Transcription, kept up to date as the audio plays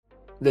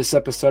This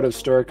episode of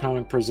Story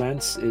Comic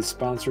Presents is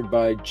sponsored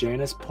by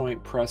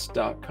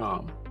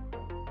JanusPointPress.com.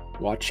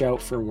 Watch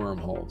out for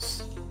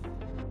wormholes.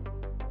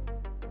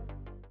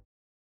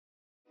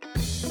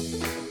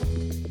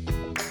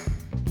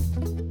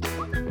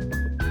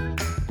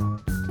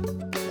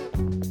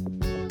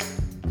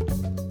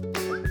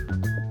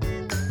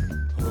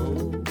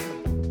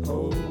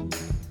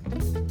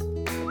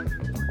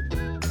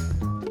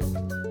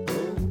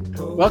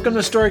 Welcome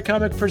to Story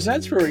Comic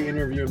Presents, where we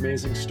interview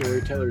amazing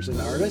storytellers and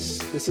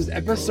artists. This is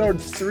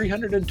episode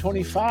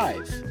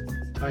 325.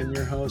 I'm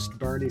your host,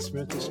 Barney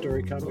Smith of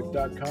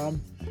StoryComic.com.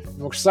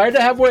 I'm excited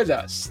to have with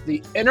us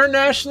the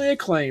internationally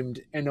acclaimed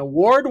and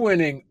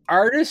award-winning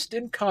artist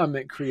and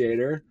comic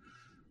creator,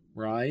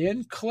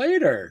 Ryan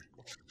Claytor.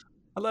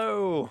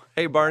 Hello.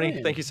 Hey, Barney.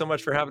 Ryan. Thank you so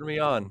much for having me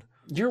on.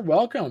 You're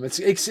welcome.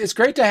 It's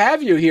great to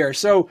have you here.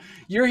 So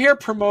you're here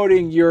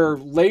promoting your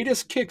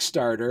latest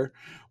Kickstarter,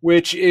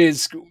 which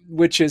is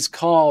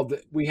called,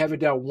 we have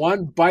it down,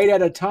 One Bite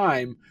at a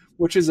Time,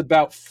 which is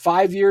about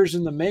 5 years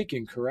in the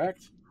making,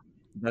 correct?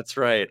 That's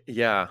right.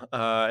 Yeah.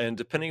 And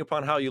depending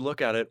upon how you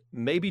look at it,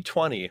 maybe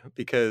 20,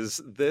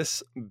 because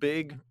this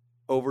big,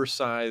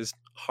 oversized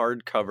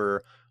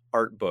hardcover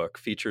art book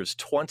features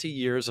 20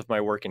 years of my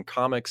work in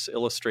comics,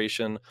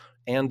 illustration,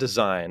 and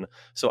design.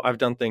 So I've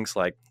done things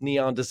like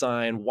neon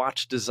design,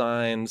 watch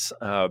designs,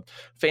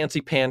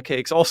 fancy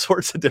pancakes, all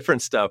sorts of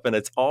different stuff, and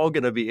it's all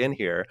going to be in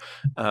here.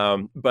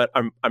 But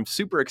I'm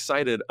super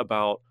excited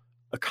about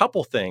a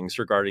couple things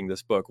regarding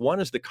this book. One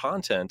is the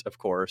content, of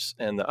course,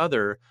 and the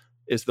other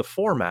is the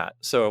format.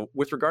 So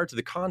with regard to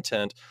the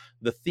content,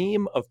 the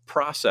theme of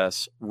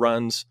process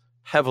runs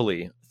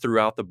heavily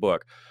throughout the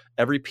book.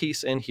 Every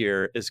piece in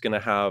here is going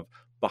to have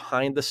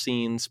behind the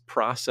scenes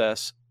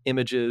process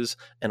images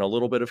and a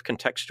little bit of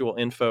contextual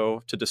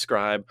info to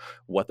describe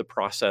what the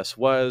process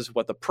was,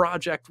 what the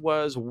project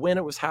was, when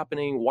it was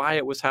happening, why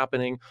it was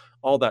happening,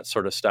 all that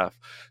sort of stuff.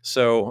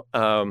 So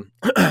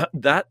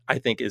that I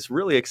think is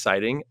really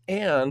exciting.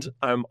 And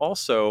I'm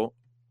also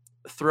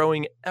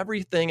throwing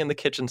everything in the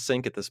kitchen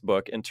sink at this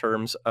book in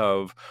terms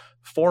of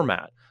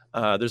format.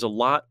 There's a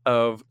lot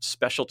of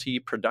specialty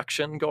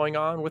production going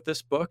on with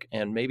this book,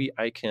 and maybe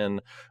I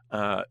can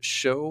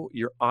show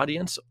your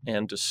audience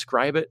and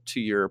describe it to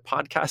your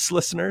podcast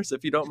listeners,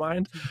 if you don't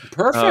mind.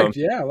 Perfect.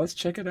 Yeah, let's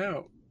check it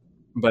out.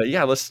 But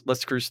yeah,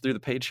 let's cruise through the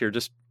page here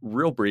just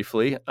real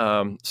briefly.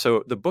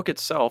 So the book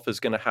itself is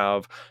going to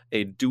have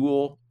a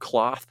dual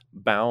cloth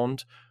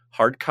bound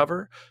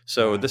hardcover.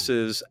 So this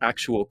is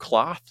actual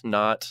cloth,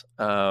 not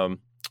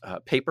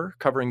paper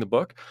covering the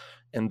book.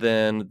 And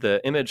then the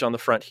image on the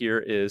front here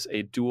is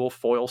a dual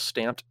foil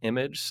stamped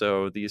image.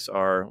 So these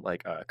are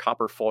like a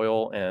copper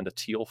foil and a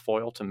teal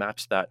foil to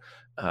match that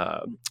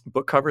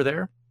book cover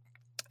there.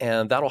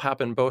 And that'll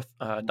happen both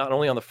not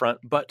only on the front,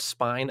 but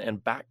spine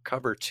and back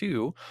cover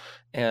too.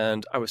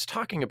 And I was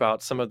talking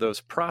about some of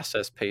those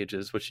process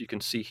pages, which you can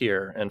see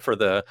here. And for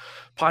the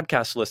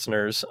podcast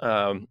listeners,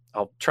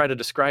 I'll try to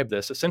describe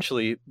this.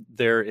 Essentially,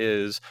 there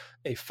is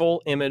a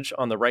full image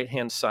on the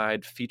right-hand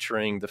side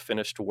featuring the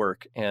finished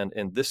work. And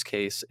in this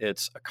case,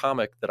 it's a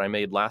comic that I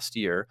made last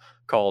year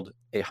called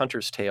A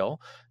Hunter's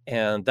Tale.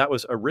 And that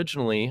was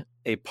originally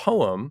a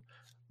poem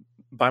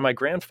by my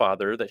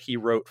grandfather that he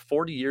wrote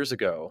 40 years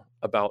ago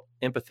about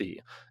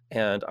empathy,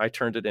 and I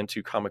turned it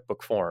into comic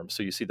book form.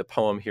 So you see the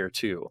poem here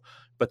too.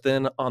 But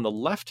then on the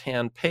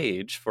left-hand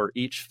page for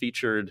each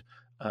featured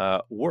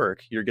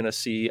work, you're going to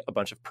see a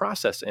bunch of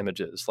process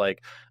images,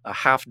 like a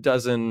half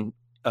dozen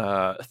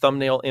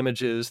thumbnail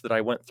images that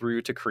I went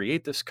through to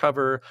create this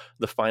cover,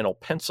 the final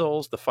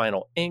pencils, the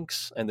final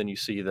inks, and then you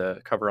see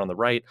the cover on the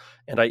right.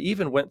 And I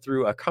even went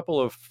through a couple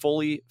of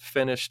fully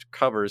finished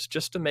covers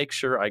just to make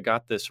sure I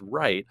got this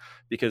right,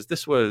 because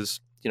this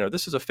was,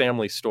 this is a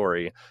family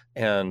story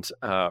and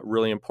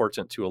really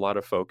important to a lot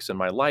of folks in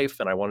my life.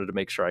 And I wanted to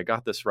make sure I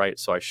got this right.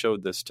 So I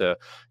showed this to,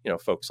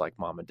 folks like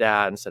mom and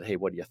dad and said, hey,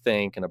 what do you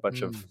think? And a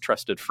bunch of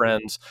trusted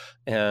friends.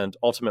 And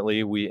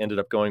ultimately we ended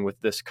up going with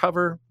this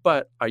cover,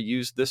 but I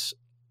used this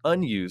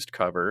unused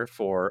cover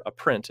for a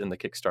print in the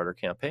Kickstarter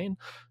campaign.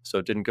 So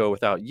it didn't go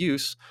without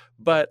use.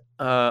 But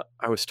I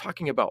was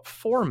talking about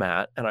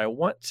format, and I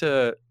want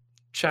to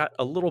chat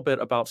a little bit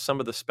about some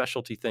of the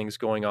specialty things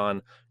going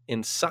on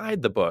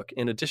inside the book,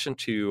 in addition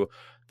to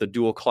the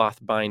dual cloth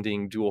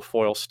binding, dual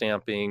foil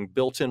stamping,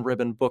 built-in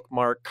ribbon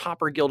bookmark,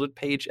 copper gilded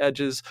page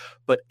edges.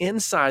 But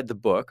inside the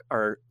book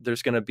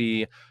there's going to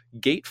be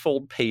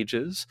gatefold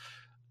pages,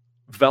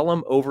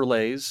 vellum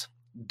overlays,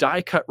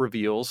 die cut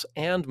reveals,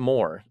 and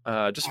more.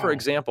 Just for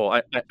example,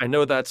 I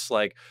know that's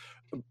like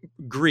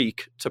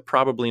Greek to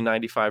probably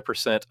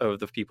 95% of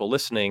the people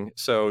listening.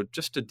 So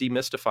just to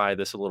demystify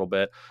this a little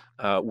bit,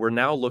 we're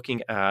now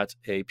looking at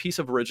a piece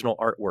of original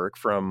artwork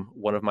from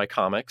one of my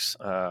comics,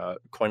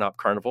 Coin Op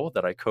Carnival,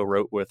 that I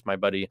co-wrote with my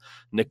buddy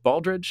Nick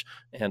Baldridge,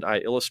 and I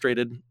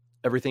illustrated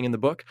everything in the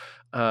book.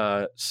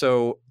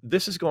 So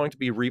this is going to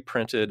be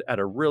reprinted at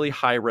a really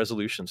high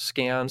resolution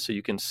scan. So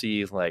you can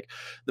see like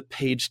the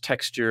page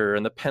texture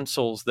and the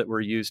pencils that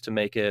were used to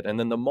make it, and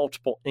then the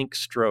multiple ink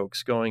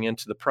strokes going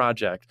into the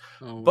project.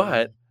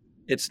 But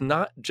it's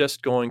not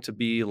just going to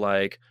be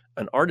like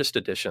an artist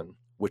edition,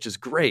 which is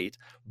great,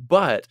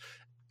 but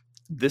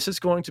this is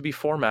going to be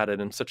formatted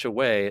in such a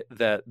way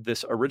that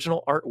this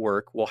original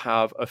artwork will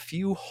have a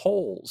few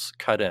holes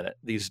cut in it,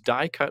 these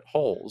die cut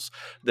holes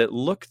that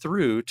look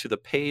through to the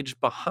page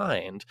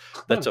behind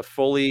that's a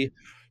fully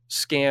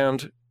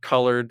scanned,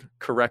 colored,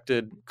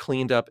 corrected,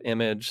 cleaned up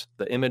image,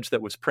 the image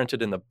that was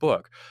printed in the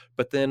book.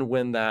 But then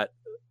when that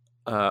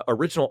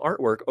original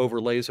artwork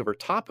overlays over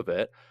top of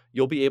it,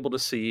 you'll be able to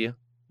see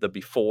the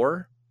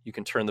before. You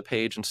can turn the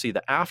page and see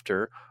the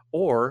after,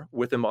 or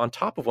with them on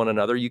top of one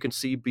another, you can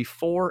see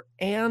before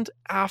and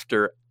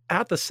after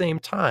at the same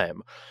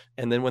time.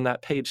 And then when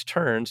that page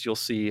turns, you'll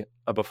see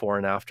a before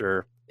and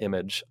after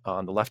image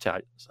on the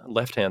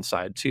left-hand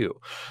side too.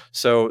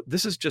 So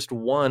this is just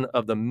one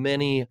of the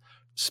many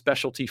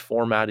specialty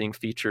formatting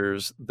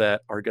features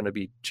that are going to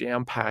be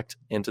jam-packed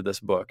into this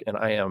book. And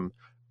I am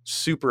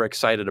super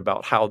excited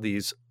about how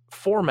these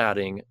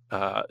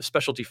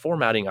specialty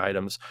formatting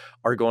items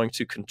are going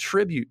to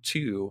contribute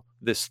to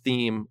this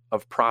theme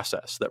of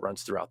process that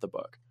runs throughout the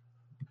book.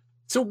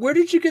 So where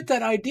did you get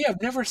that idea?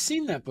 I've never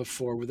seen that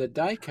before with a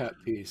die cut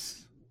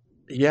piece.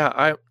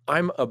 Yeah,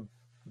 I'm a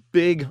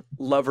big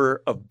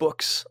lover of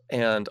books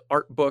and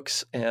art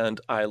books, and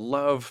I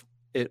love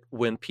it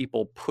when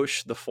people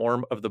push the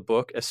form of the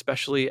book,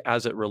 especially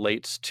as it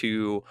relates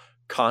to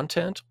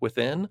content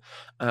within.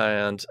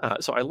 And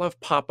so I love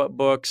pop-up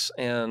books.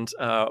 And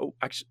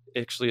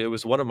actually, it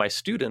was one of my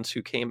students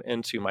who came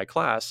into my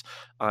class.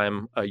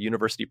 I'm a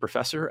university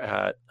professor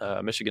at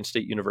Michigan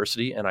State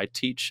University, and I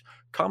teach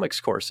comics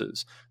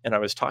courses. And I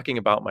was talking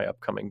about my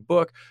upcoming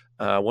book.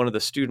 One of the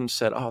students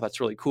said, "Oh,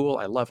 that's really cool.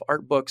 I love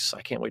art books.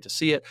 I can't wait to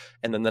see it."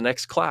 And then the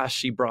next class,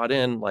 she brought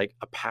in like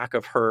a pack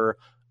of her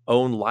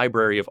own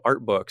library of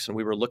art books, and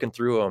we were looking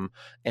through them,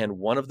 and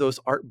one of those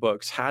art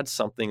books had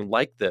something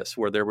like this,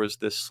 where there was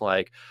this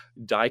like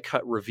die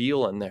cut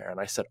reveal in there. And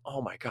I said,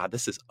 "Oh my God,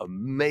 this is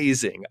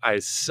amazing. I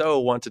so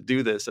want to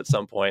do this at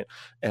some point."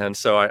 And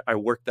so I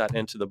worked that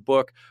into the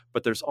book.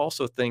 But there's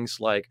also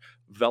things like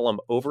vellum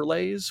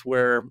overlays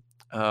where,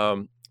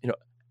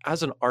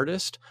 as an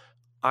artist,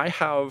 I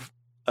have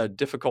a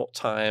difficult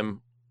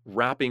time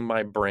wrapping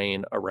my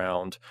brain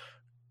around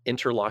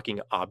interlocking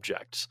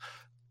objects.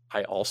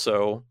 I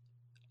also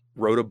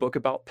wrote a book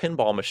about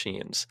pinball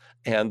machines,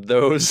 and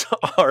those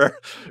are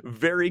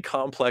very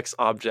complex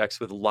objects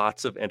with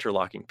lots of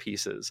interlocking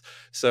pieces.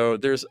 So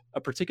there's a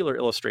particular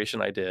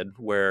illustration I did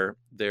where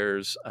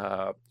there's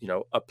a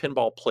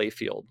pinball play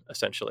field,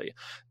 essentially.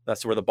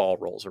 That's where the ball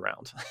rolls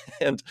around.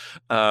 And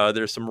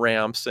there's some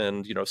ramps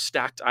and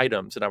stacked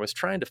items, and I was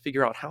trying to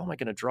figure out, how am I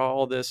going to draw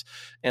all this?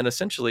 And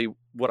essentially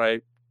what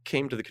I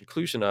came to the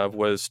conclusion of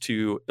was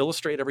to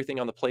illustrate everything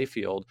on the play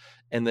field,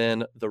 and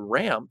then the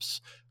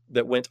ramps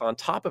that went on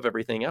top of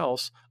everything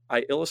else,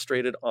 I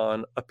illustrated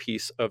on a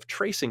piece of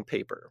tracing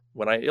paper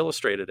when I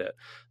illustrated it.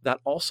 That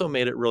also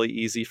made it really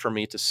easy for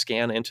me to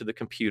scan into the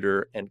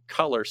computer and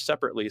color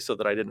separately, so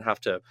that I didn't have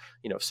to,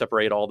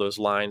 separate all those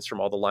lines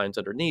from all the lines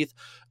underneath.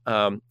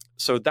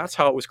 So that's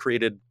how it was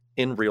created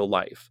in real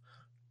life.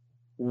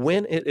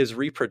 When it is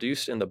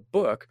reproduced in the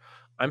book,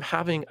 I'm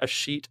having a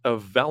sheet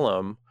of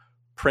vellum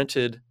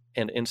printed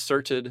and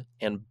inserted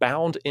and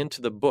bound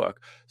into the book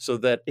so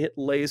that it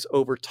lays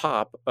over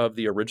top of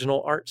the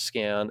original art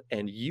scan,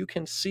 and you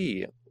can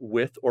see,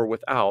 with or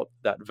without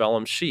that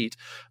vellum sheet,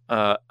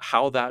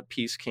 how that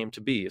piece came to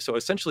be. So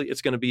essentially,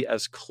 it's going to be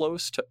as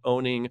close to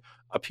owning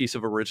a piece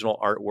of original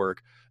artwork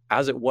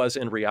as it was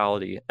in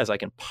reality as I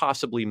can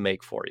possibly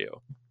make for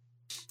you.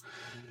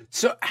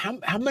 So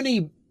how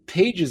many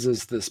pages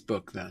is this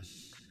book then?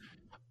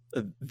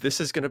 This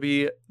is going to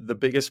be the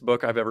biggest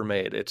book I've ever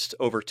made. It's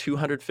over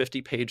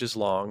 250 pages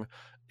long,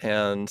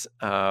 and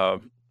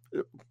that's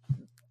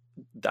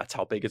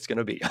how big it's going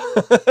to be.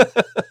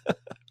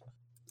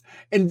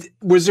 And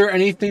was there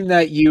anything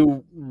that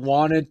you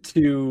wanted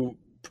to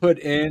put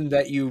in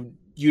that you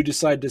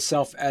decided to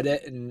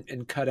self-edit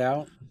and cut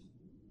out?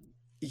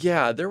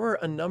 Yeah, there were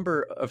a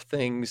number of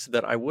things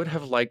that I would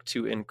have liked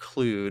to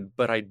include,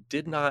 but I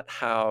did not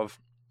have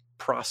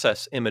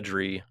process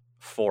imagery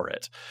for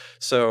it.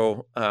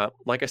 So,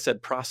 like I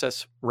said,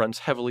 process runs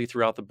heavily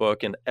throughout the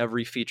book, and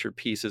every featured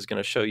piece is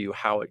going to show you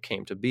how it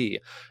came to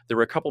be. There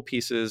were a couple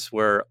pieces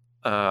where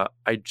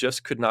I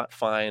just could not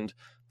find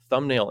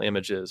thumbnail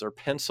images or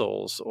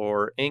pencils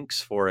or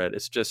inks for it.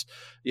 It's just,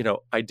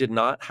 I did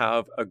not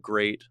have a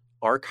great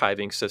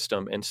archiving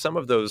system in some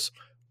of those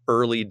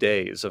early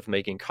days of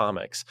making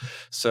comics.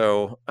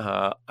 So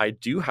I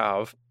do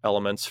have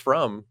elements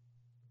from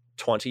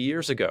 20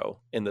 years ago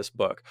in this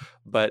book,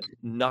 but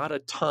not a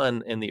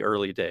ton in the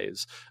early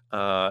days.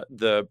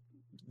 The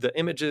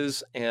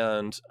images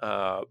and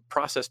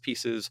process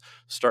pieces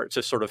start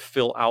to sort of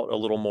fill out a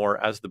little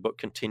more as the book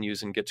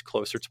continues and gets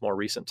closer to more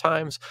recent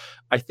times.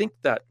 I think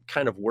that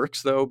kind of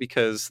works, though,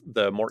 because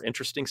the more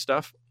interesting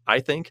stuff, I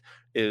think,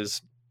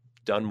 is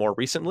done more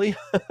recently.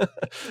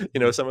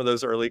 Some of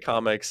those early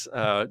comics,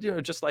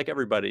 just like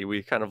everybody,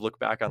 we kind of look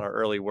back on our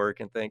early work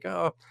and think,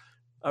 oh,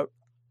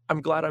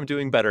 I'm glad I'm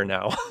doing better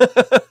now.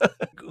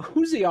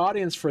 Who's the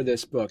audience for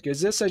this book? Is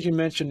this, as you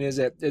mentioned, is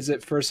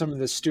it for some of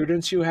the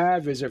students you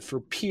have? Is it for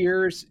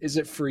peers? Is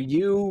it for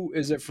you?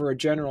 Is it for a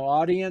general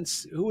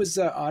audience? Who is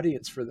the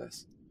audience for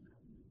this?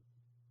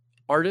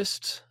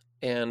 Artists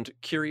and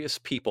curious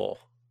people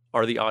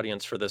are the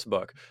audience for this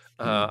book.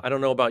 I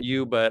don't know about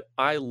you, but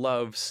I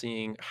love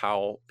seeing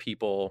how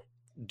people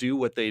do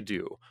what they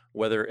do,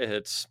 whether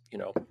it's,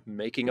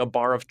 making a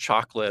bar of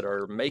chocolate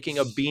or making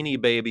a beanie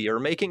baby or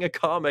making a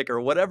comic or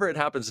whatever it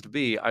happens to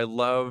be. I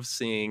love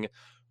seeing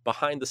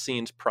behind the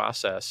scenes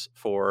process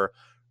for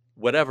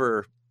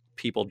whatever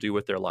people do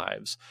with their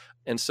lives.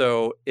 And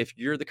so if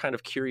you're the kind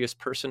of curious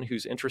person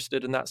who's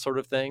interested in that sort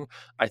of thing,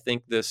 I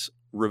think this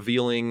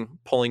revealing,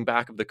 pulling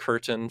back of the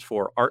curtain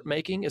for art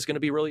making is going to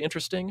be really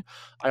interesting.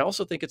 I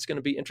also think it's going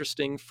to be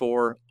interesting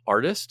for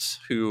artists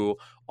who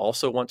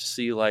also want to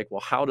see, like,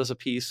 well, how does a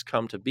piece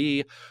come to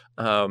be?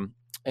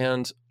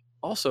 And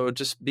also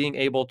just being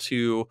able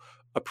to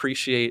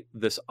appreciate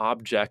this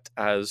object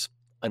as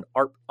an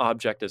art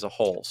object as a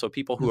whole. So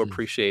people who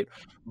appreciate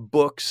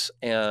books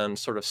and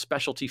sort of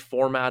specialty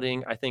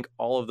formatting, I think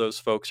all of those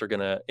folks are going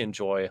to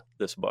enjoy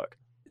this book.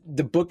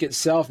 The book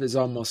itself is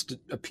almost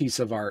a piece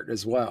of art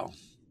as well.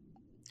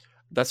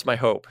 That's my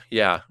hope.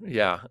 Yeah.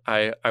 Yeah.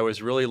 I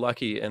was really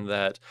lucky in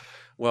that,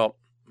 well,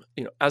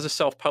 as a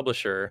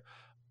self-publisher,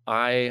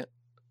 I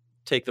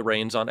take the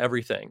reins on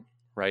everything,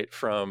 right?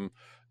 From,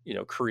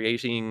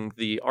 creating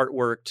the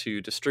artwork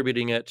to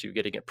distributing it to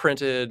getting it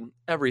printed,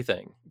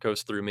 everything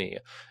goes through me.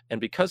 And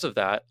because of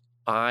that,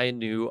 I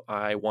knew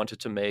I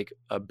wanted to make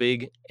a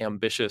big,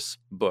 ambitious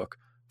book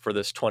for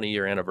this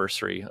 20-year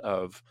anniversary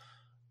of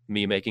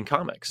me making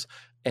comics.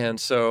 And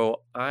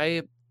so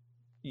I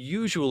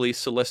usually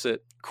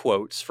solicit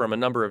quotes from a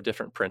number of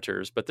different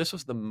printers, but this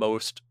was the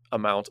most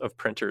amount of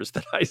printers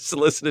that I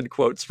solicited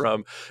quotes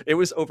from. It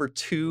was over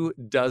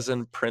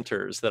 24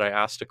 printers that I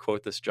asked to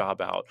quote this job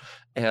out.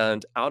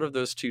 And out of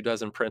those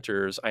 24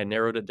 printers, I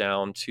narrowed it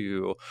down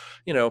to,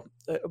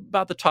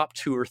 about the top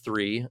 2 or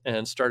 3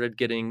 and started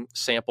getting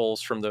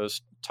samples from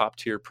those top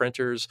tier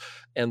printers.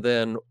 And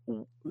then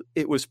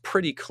it was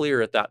pretty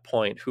clear at that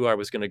point who I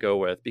was going to go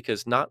with,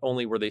 because not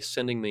only were they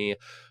sending me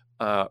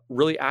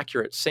really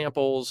accurate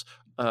samples.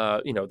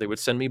 They would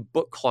send me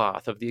book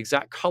cloth of the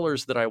exact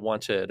colors that I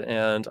wanted.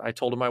 And I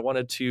told them I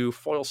wanted to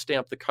foil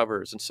stamp the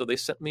covers. And so they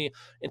sent me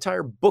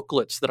entire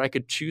booklets that I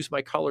could choose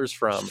my colors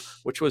from,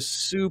 which was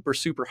super,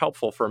 super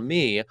helpful for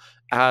me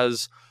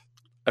as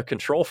a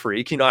control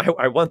freak.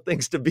 I want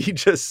things to be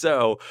just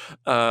so.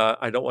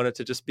 I don't want it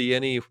to just be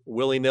any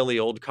willy-nilly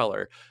old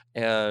color.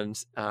 And,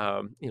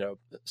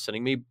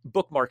 sending me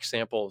bookmark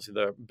samples,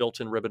 the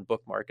built-in ribbon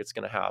bookmark it's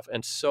going to have,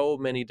 and so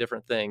many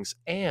different things.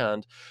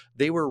 And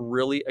they were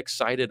really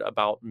excited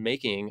about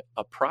making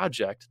a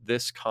project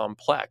this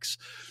complex.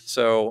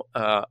 So,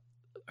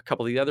 a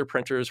couple of the other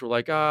printers were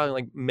like,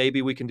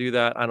 maybe we can do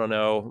that. I don't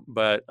know,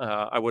 but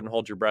I wouldn't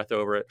hold your breath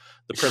over it.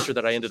 The printer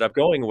that I ended up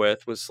going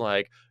with was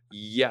like,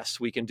 yes,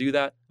 we can do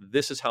that.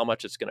 This is how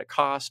much it's going to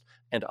cost,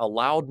 and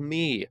allowed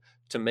me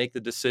to make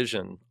the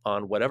decision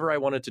on whatever I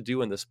wanted to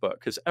do in this book.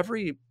 Because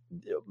every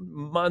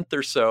month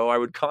or so, I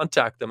would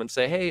contact them and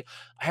say, hey,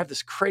 I have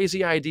this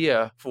crazy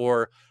idea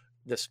for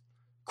this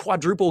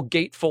quadruple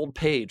gatefold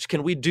page.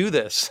 Can we do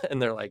this?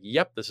 And they're like,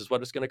 yep, this is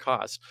what it's going to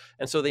cost.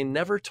 And so they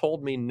never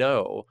told me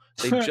no.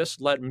 They just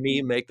let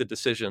me make the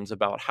decisions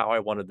about how I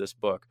wanted this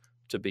book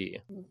to be.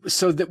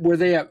 So were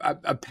they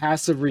a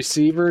passive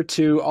receiver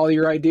to all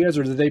your ideas,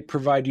 or did they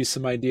provide you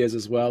some ideas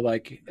as well?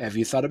 Like, have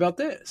you thought about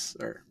this?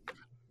 Or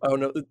oh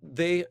no,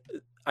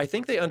 I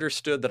think they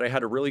understood that I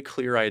had a really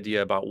clear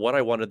idea about what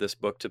I wanted this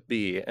book to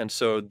be. And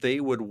so they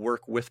would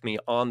work with me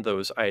on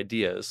those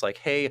ideas. Like,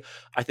 hey,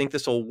 I think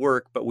this will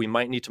work, but we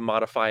might need to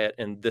modify it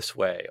in this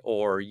way.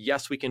 Or,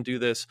 yes, we can do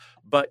this,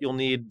 but you'll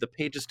need the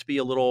pages to be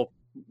a little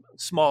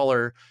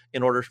smaller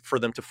in order for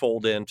them to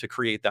fold in to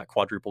create that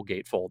quadruple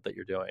gatefold that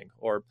you're doing.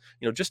 Or,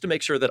 just to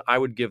make sure that I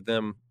would give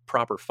them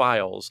proper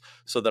files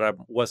so that I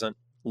wasn't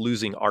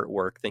losing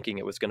artwork thinking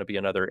it was going to be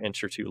another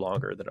inch or two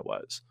longer than it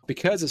was.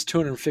 Because it's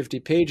 250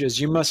 pages,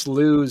 you must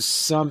lose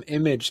some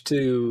image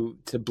to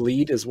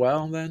bleed as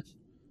well then?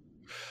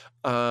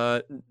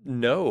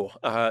 No,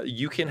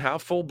 you can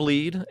have full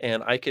bleed,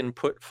 and I can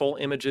put full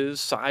images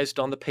sized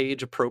on the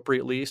page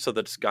appropriately so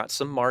that it's got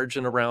some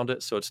margin around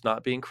it, so it's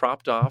not being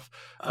cropped off.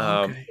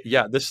 Okay.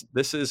 Yeah,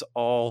 this is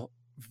all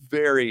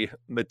very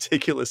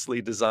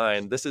meticulously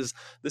designed. This is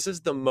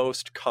the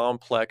most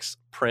complex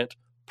print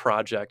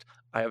project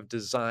I have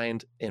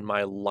designed in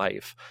my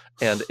life,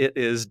 and it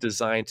is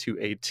designed to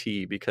a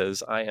T,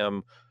 because I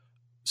am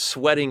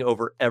sweating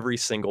over every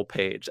single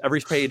page.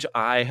 Every page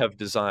I have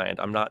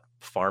designed. I'm not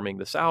farming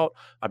this out.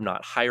 I'm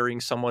not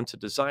hiring someone to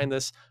design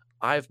this.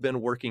 I've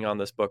been working on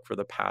this book for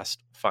the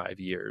past 5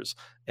 years,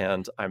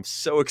 and I'm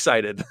so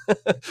excited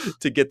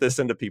to get this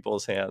into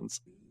people's hands.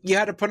 You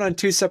had to put on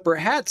 2 separate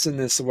hats in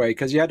this way,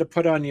 because you had to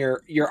put on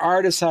your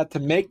artist hat to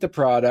make the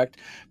product,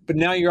 but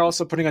now you're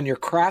also putting on your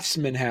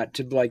craftsman hat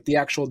to like the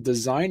actual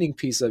designing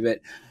piece of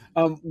it.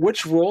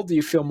 Which role do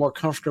you feel more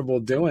comfortable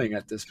doing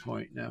at this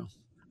point now?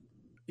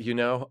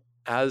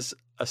 As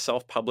a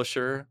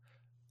self-publisher,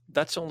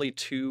 that's only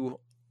two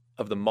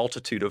of the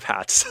multitude of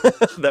hats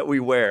that we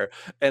wear.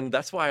 And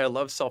that's why I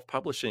love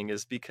self-publishing,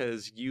 is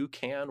because you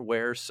can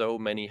wear so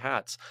many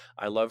hats.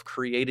 I love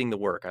creating the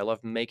work. I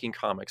love making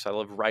comics. I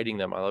love writing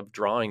them. I love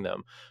drawing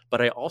them.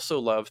 But I also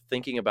love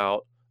thinking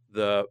about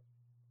the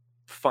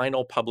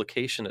final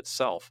publication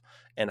itself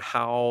and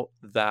how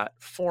that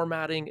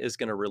formatting is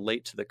going to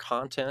relate to the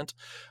content.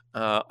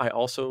 I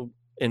also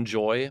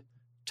enjoy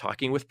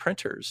talking with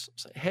printers.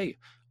 Say, hey,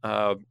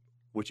 uh,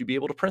 would you be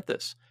able to print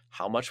this?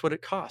 How much would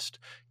it cost?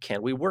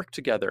 Can we work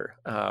together?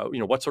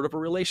 What sort of a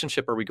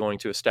relationship are we going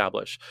to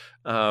establish?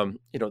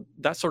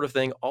 That sort of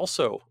thing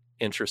also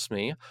interests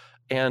me.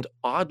 And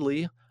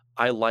oddly,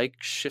 I like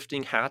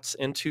shifting hats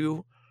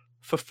into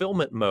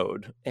fulfillment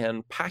mode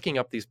and packing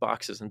up these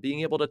boxes and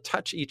being able to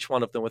touch each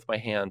one of them with my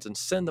hands and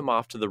send them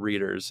off to the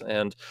readers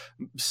and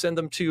send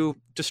them to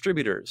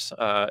distributors.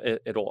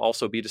 It'll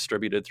also be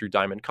distributed through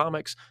Diamond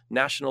Comics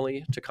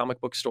nationally to comic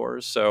book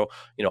stores. So,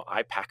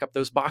 I pack up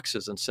those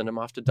boxes and send them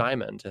off to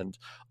Diamond. And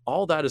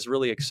all that is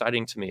really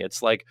exciting to me.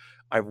 It's like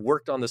I've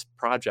worked on this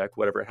project,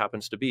 whatever it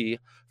happens to be,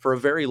 for a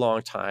very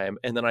long time.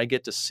 And then I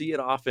get to see it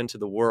off into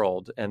the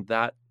world. And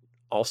that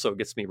also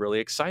gets me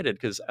really excited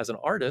because as an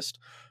artist,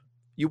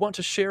 you want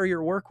to share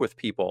your work with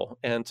people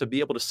and to be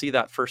able to see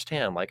that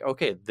firsthand. Like,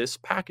 okay, this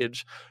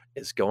package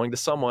is going to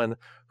someone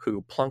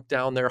who plunked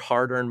down their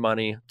hard-earned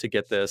money to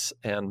get this,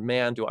 and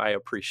man, do I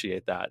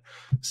appreciate that.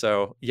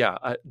 So yeah,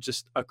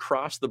 just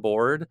across the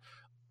board,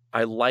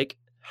 I like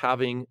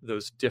having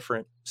those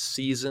different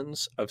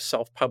seasons of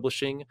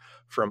self-publishing,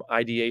 from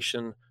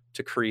ideation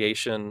to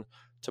creation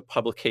to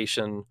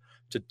publication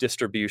to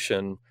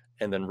distribution,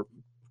 and then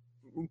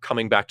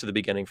coming back to the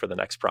beginning for the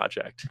next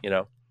project.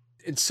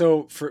 And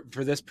so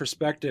for this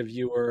perspective,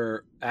 you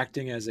were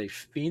acting as a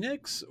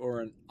phoenix or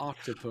an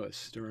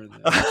octopus during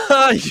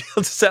this?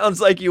 It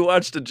sounds like you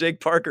watched a Jake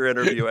Parker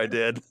interview I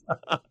did.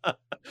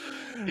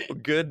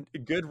 Good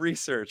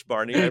research,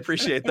 Barney. I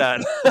appreciate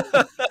that.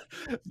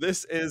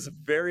 This is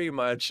very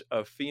much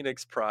a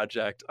Phoenix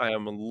project. I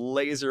am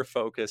laser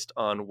focused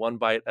on one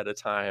bite at a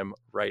time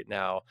right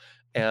now.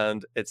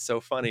 And it's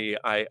so funny.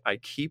 I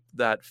keep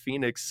that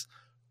Phoenix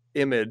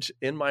image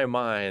in my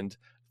mind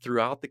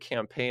throughout the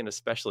campaign,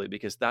 especially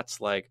because that's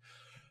like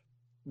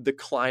the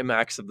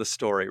climax of the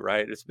story,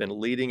 right? It's been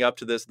leading up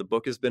to this. The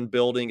book has been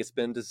building, it's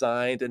been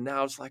designed, and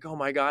now it's like, oh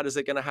my God, is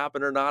it going to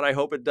happen or not? I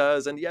hope it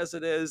does. And yes,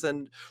 it is.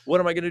 And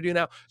what am I going to do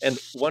now? And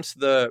once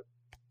the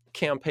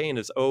campaign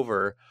is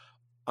over,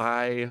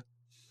 I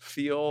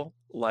feel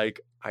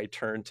like I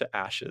turn to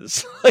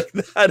ashes. Like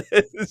that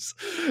is,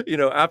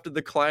 after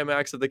the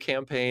climax of the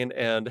campaign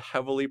and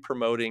heavily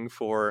promoting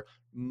for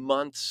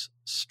months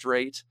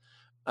straight,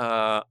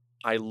 uh,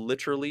 I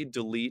literally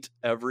delete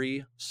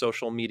every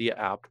social media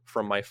app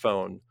from my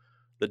phone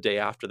the day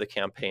after the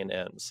campaign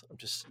ends.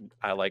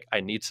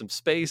 I need some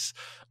space.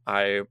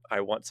 I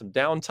want some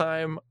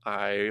downtime.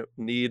 I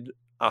need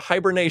a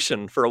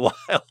hibernation for a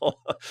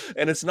while.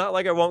 And it's not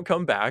like I won't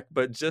come back,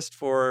 but just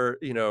for,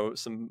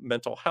 some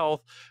mental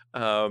health,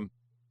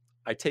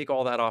 I take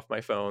all that off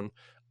my phone.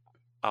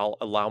 I'll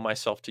allow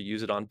myself to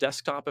use it on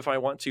desktop if I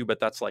want to, but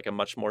that's like a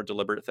much more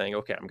deliberate thing.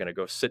 Okay, I'm going to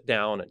go sit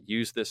down and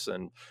use this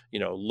and,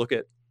 look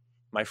at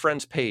my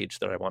friend's page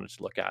that I wanted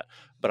to look at,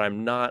 but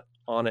I'm not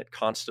on it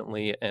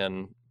constantly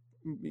and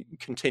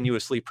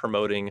continuously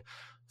promoting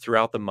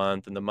throughout the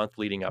month and the month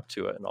leading up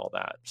to it and all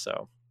that.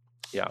 So,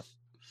 yeah.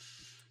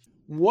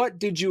 What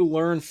did you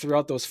learn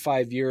throughout those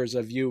 5 years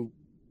of you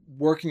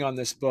working on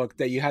this book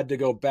that you had to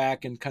go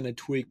back and kind of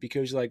tweak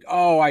because you're like,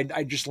 oh,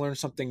 I just learned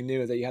something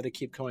new that you had to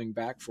keep going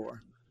back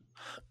for?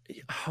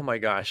 Oh my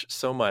gosh,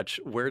 so much.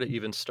 Where to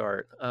even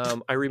start?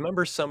 I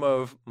remember some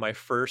of my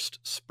first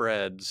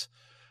spreads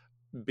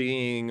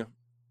being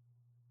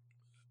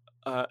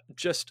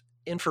just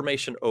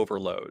information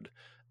overload.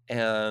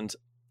 And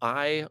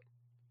I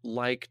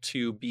like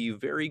to be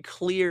very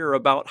clear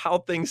about how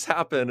things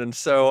happen. And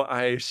so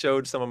I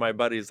showed some of my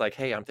buddies, like,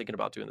 hey, I'm thinking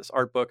about doing this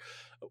art book.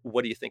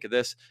 What do you think of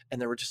this?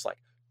 And there were just like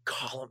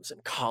columns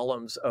and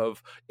columns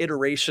of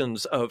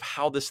iterations of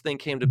how this thing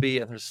came to be.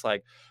 And there's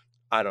like,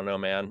 I don't know,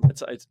 man.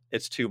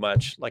 It's too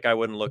much. Like I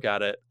wouldn't look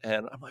at it.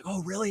 And I'm like,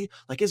 oh, really?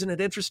 Like, isn't it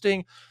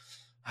interesting?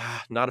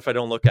 Not if I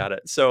don't look at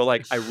it. So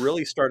like I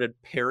really started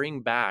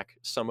paring back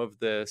some of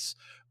this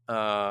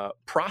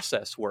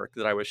process work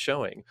that I was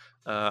showing.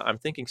 I'm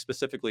thinking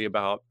specifically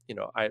about,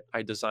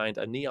 I designed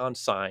a neon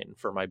sign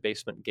for my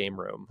basement game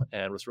room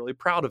and was really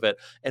proud of it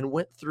and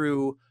went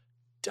through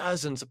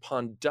dozens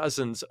upon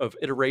dozens of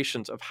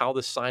iterations of how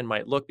this sign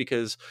might look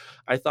because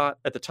I thought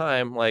at the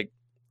time, like,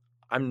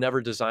 I'm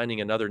never designing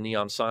another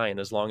neon sign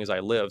as long as I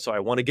live. So I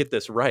want to get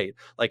this right.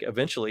 Like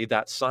eventually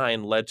that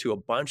sign led to a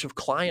bunch of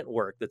client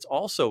work that's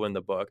also in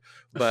the book.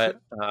 But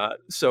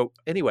so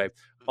anyway,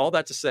 all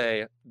that to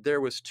say,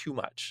 there was too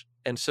much.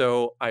 And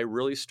so I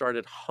really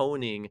started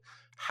honing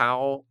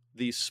how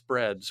these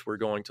spreads were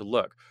going to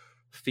look.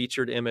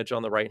 Featured image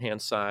on the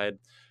right-hand side,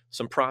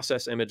 some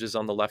process images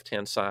on the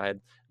left-hand side.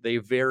 They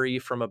vary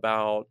from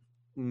about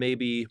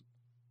maybe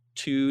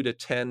 2 to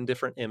 10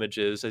 different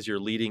images as you're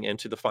leading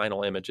into the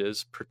final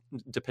images,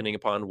 depending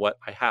upon what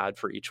I had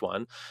for each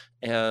one.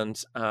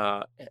 And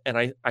I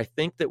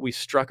think that we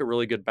struck a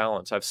really good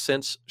balance. I've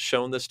since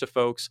shown this to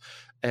folks,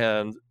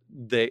 and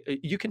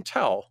you can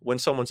tell when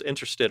someone's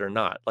interested or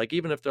not. Like,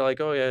 even if they're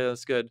like, oh yeah,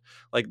 that's good,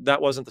 like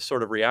that wasn't the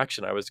sort of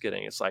reaction I was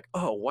getting. It's like,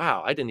 oh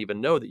wow, I didn't even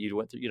know that you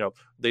went through,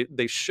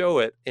 they show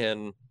it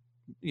in,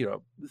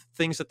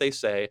 things that they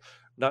say,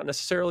 not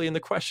necessarily in the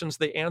questions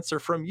they answer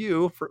from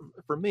you,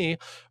 from me,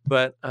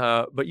 but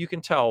you can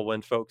tell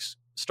when folks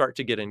start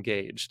to get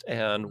engaged.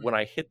 And when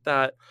I hit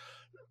that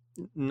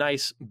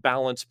nice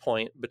balance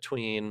point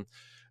between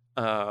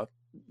uh,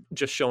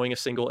 just showing a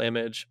single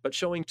image, but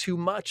showing too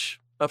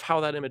much of how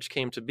that image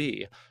came to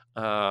be,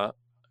 uh,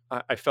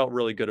 I felt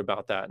really good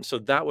about that. And so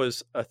that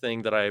was a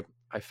thing that I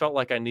felt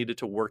like I needed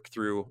to work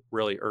through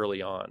really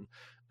early on.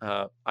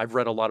 I've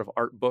read a lot of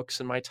art books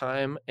in my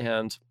time,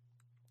 and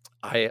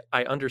I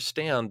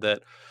understand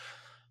that,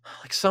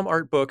 like, some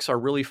art books are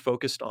really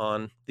focused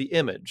on the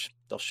image.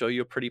 They'll show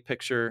you a pretty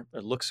picture,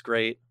 it looks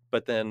great,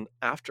 but then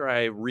after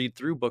I read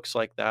through books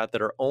like that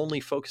are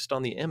only focused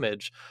on the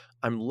image,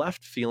 I'm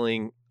left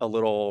feeling a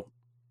little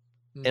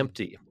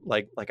empty.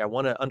 Like I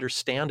want to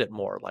understand it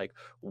more. Like,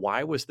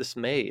 why was this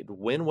made?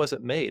 When was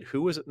it made?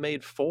 Who was it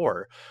made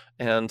for?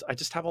 And I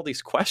just have all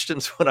these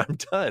questions when I'm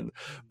done.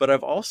 But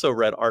I've also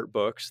read art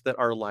books that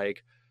are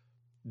like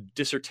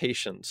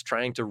dissertations,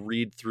 trying to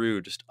read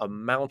through just a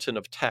mountain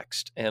of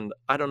text. And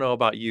I don't know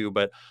about you,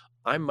 but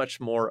I'm much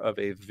more of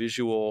a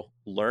visual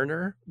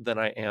learner than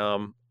I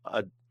am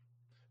a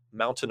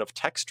mountain of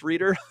text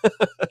reader.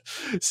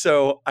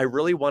 So I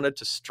really wanted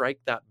to strike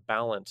that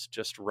balance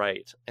just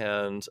right.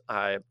 And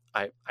I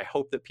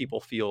hope that people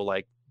feel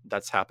like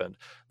that's happened.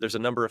 There's a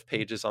number of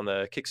pages on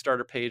the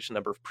Kickstarter page, a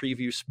number of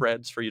preview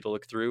spreads for you to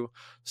look through.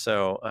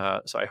 So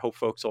I hope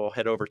folks will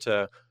head over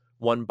to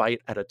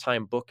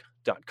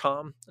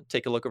onebiteatatimebook.com and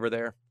take a look over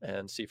there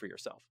and see for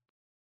yourself.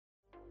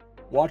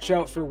 Watch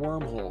out for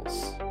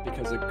wormholes,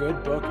 because a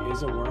good book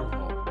is a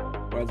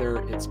wormhole,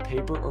 whether it's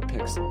paper or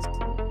pixels.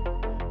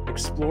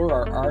 Explore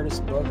our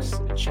artist books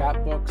and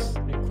chapbooks,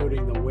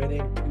 including the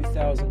winning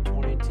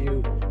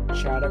 2022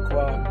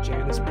 Chautauqua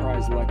Janus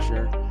Prize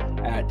Lecture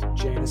at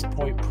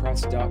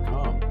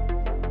januspointpress.com.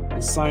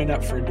 And sign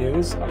up for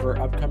news of our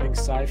upcoming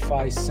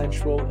sci-fi,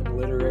 sensual, and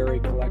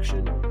literary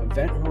collection,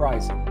 Event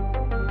Horizon.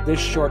 This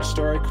short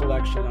story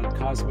collection on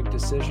cosmic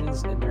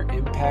decisions and their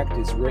impact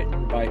is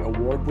written by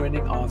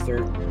award-winning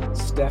author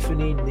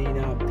Stephanie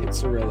Nina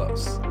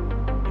Pizzarillos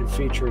and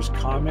features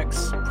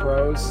comics,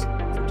 prose,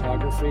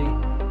 photography,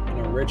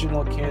 and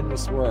original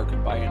canvas work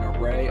by an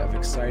array of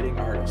exciting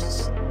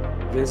artists.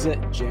 Visit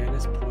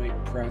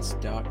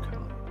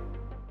januspointpress.com.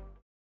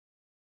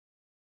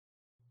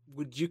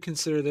 Would you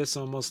consider this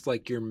almost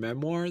like your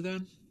memoir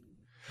then?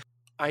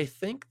 I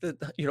think that,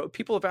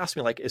 people have asked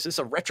me, like, is this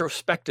a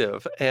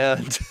retrospective?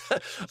 And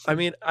I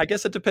mean, I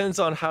guess it depends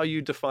on how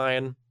you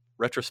define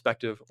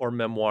retrospective or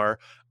memoir.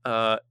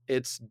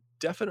 It's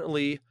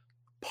definitely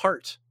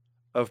part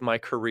of my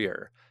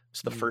career.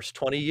 It's the first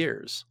 20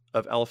 years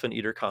of Elephant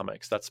Eater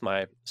Comics. That's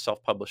my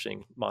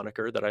self-publishing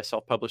moniker that I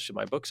self-published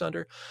my books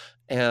under.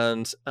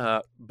 And,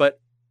 but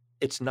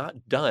it's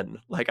not done.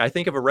 Like, I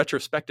think of a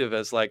retrospective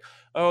as like,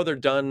 oh, they're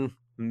done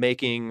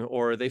making,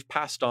 or they've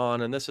passed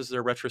on and this is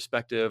their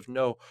retrospective.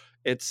 No,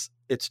 it's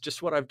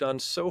just what I've done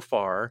so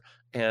far,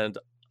 and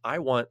I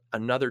want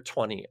another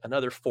 20,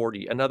 another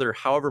 40, another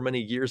however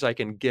many years I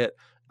can get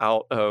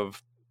out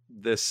of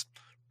this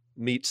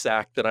meat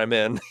sack that I'm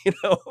in.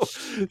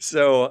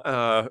 So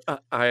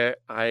I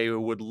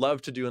would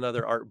love to do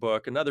another art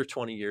book another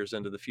 20 years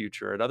into the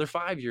future, another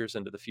 5 years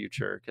into the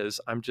future, because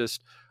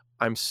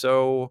I'm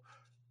so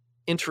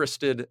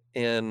interested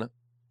in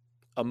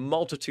a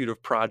multitude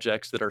of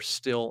projects that are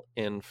still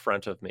in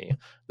front of me.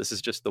 This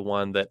is just the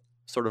one that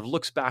sort of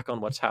looks back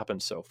on what's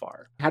happened so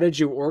far. How did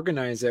you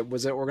organize it?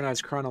 Was it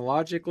organized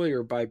chronologically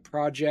or by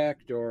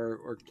project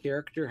or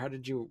character? How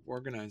did you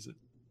organize it?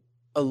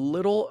 A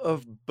little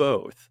of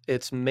both.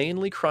 It's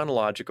mainly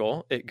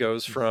chronological. It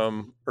goes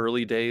from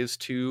early days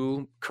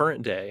to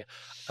current day.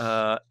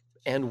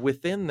 And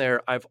within there,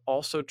 I've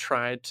also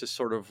tried to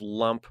sort of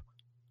lump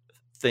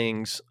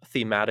things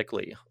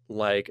thematically.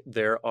 Like,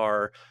 there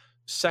are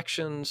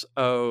sections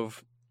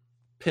of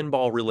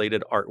pinball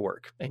related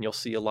artwork, and you'll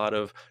see a lot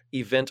of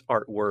event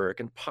artwork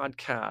and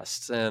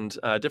podcasts and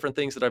different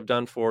things that I've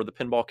done for the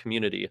pinball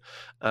community.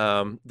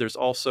 There's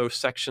also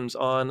sections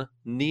on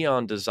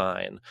neon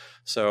design.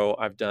 So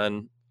I've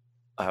done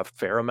a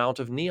fair amount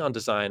of neon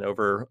design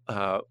over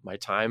my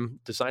time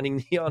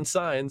designing neon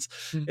signs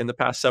in the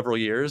past several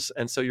years.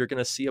 And so you're going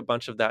to see a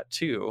bunch of that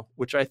too,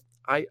 which I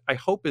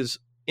hope is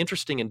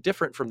interesting and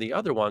different from the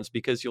other ones,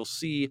 because you'll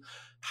see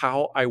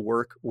how I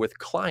work with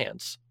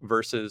clients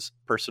versus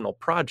personal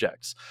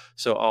projects.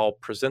 So I'll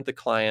present the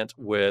client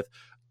with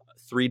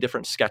 3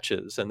 different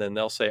sketches, and then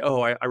they'll say,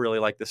 oh, I really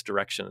like this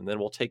direction. And then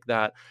we'll take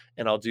that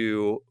and I'll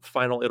do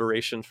final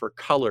iteration for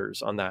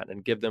colors on that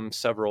and give them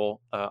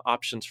several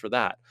options for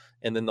that.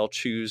 And then they'll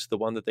choose the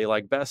one that they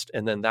like best.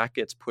 And then that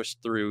gets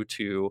pushed through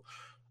to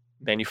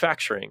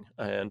manufacturing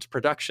and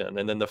production,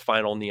 and then the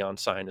final neon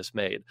sign is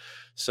made.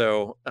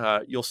 So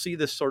you'll see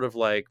this sort of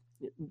like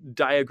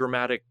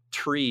diagrammatic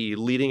tree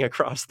leading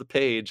across the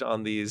page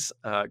on these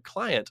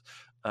client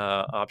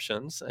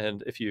options.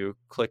 And if you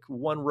click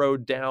one row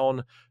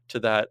down to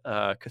that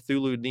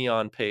Cthulhu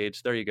neon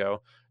page, there you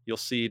go. You'll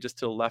see just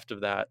to the left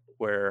of that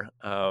where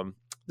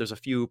there's a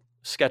few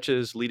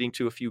sketches leading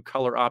to a few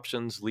color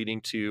options leading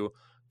to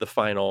the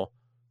final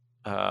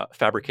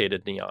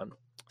fabricated neon.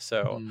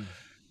 So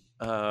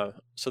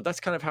so that's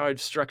kind of how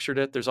I've structured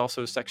it. There's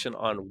also a section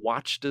on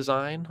watch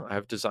design.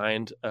 I've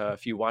designed a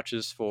few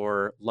watches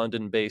for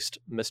London-based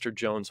Mr.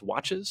 Jones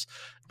watches,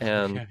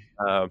 and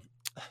Okay.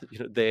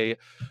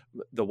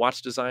 the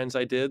watch designs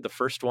I did. The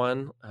first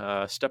one,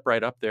 step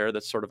right up there.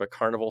 That's sort of a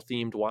carnival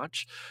themed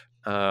watch.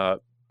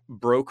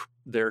 Broke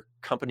their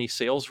company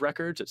sales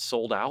records. It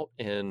sold out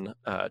in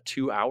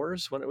 2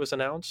 hours when it was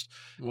announced,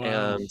 Wow.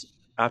 and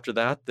after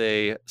that,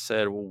 they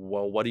said,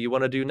 "Well, what do you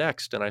want to do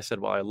next?" And I said,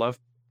 "Well, I love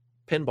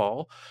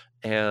pinball,"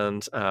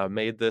 and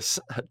made this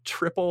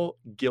triple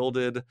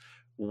gilded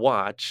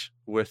watch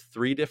with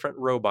 3 different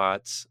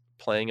robots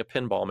playing a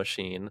pinball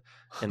machine,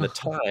 and the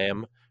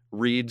time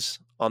reads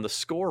on the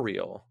score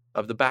reel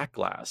of the back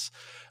glass.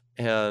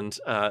 And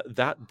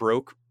that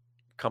broke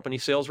company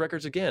sales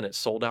records again. It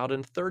sold out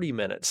in 30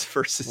 minutes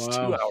versus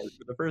 2 Wow. hours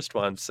for the first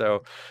one.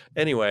 So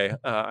anyway,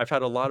 I've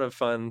had a lot of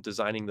fun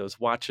designing those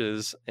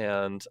watches,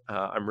 and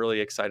I'm really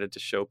excited to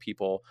show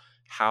people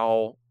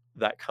how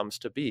that comes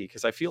to be,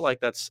 because I feel like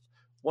that's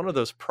one of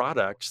those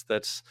products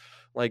that's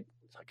like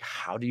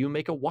how do you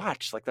make a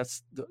watch? Like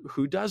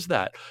who does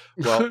that?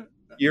 Well,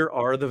 here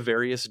are the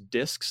various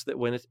discs that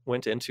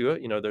went into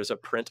it. There's a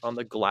print on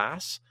the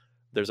glass,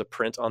 there's a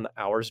print on the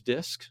hours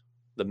disc,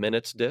 the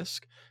minutes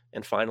disc,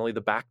 and finally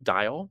the back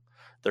dial.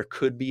 There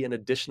could be an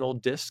additional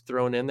disc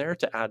thrown in there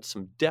to add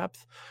some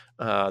depth.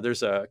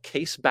 There's a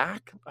case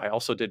back. I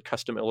also did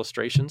custom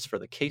illustrations for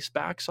the case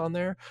backs on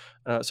there.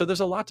 So there's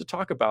a lot to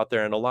talk about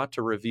there and a lot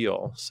to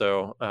reveal.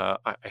 So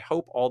I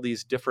hope all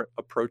these different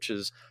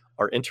approaches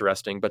are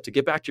interesting. But to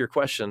get back to your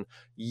question,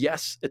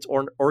 yes, it's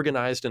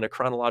organized in a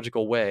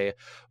chronological way,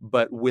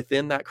 but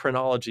within that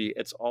chronology,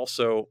 it's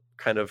also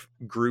kind of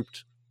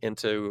grouped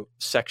into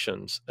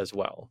sections as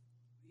well.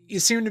 You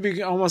seem to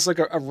be almost like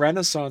a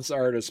Renaissance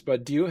artist,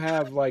 but do you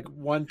have like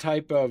one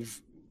type of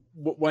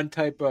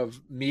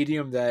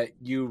medium that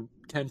you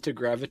tend to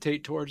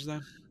gravitate towards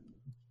then?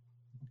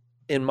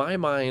 In my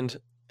mind,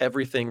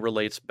 everything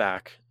relates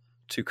back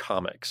to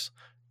comics.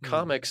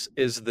 Comics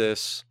is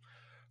this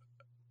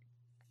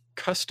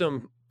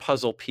custom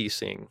puzzle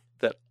piecing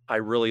that I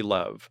really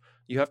love.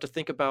 You have to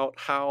think about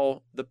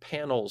how the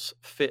panels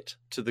fit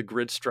to the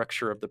grid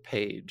structure of the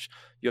page.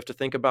 You have to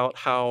think about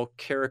how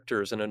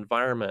characters and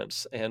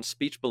environments and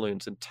speech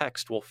balloons and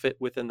text will fit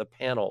within the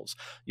panels.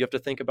 You have to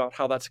think about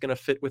how that's going to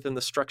fit within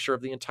the structure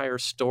of the entire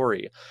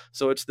story.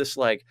 So it's this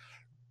like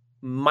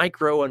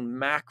micro and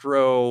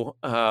macro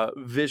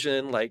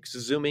vision, like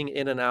zooming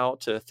in and out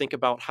to think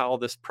about how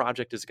this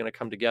project is going to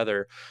come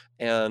together.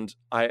 And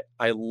I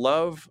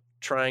love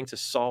trying to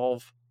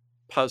solve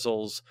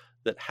puzzles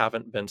that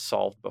haven't been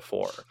solved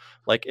before.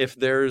 Like if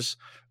there's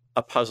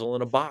a puzzle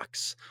in a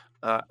box,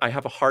 I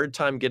have a hard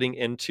time getting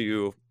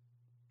into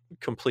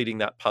completing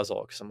that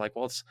puzzle because I'm like,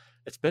 well,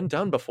 it's been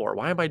done before.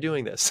 Why am I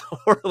doing this?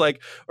 or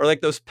like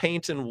those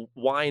paint and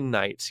wine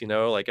nights,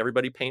 like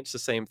everybody paints the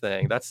same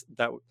thing.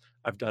 That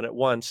I've done it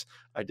once.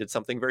 I did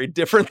something very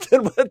different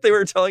than what they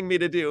were telling me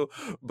to do,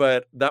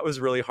 but that was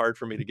really hard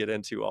for me to get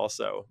into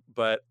also.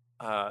 But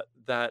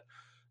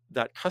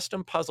that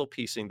custom puzzle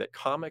piecing that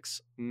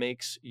comics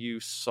makes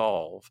you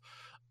solve,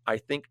 I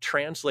think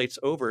translates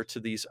over to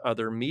these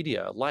other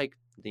media like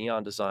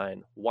neon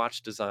design,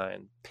 watch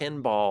design,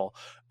 pinball,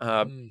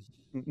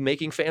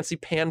 making fancy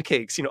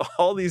pancakes,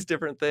 all these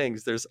different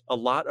things. There's a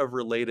lot of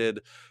related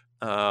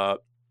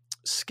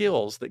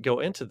skills that go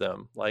into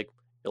them, like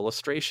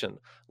illustration,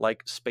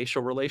 like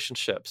spatial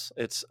relationships.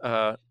 It's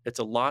a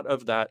lot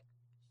of that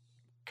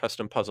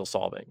custom puzzle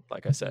solving,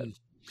 like I said.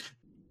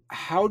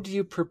 How do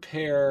you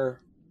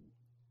prepare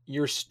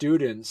your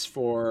students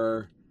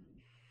for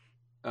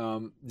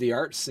the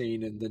art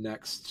scene in the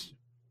next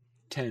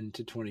 10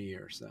 to 20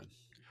 years then?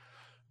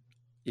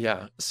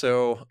 Yeah.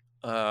 So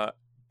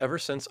ever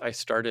since I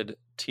started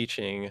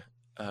teaching,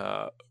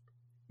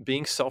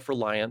 being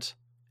self-reliant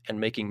and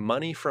making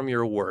money from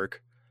your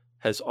work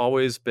has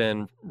always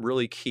been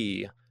really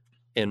key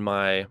in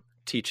my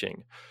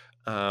teaching.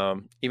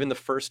 Even the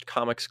first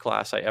comics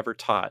class I ever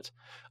taught,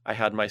 I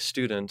had my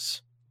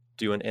students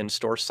do an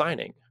in-store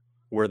signing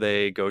where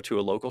they go to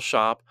a local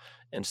shop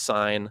and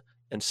sign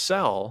and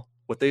sell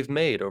what they've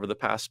made over the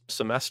past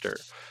semester.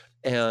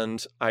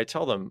 And I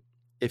tell them,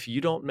 if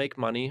you don't make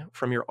money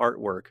from your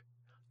artwork,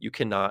 you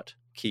cannot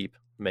keep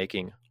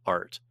making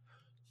art.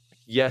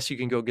 Yes, you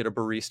can go get a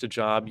barista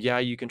job. Yeah,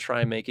 you can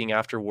try making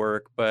after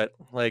work, but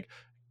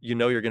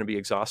you're going to be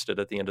exhausted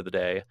at the end of the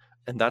day.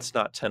 And that's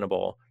not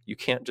tenable. You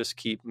can't just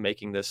keep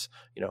making this,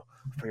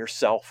 for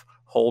yourself,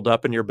 hold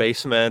up in your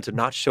basement and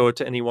not show it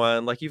to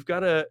anyone.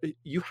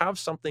 You have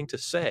something to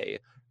say.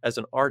 as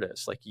an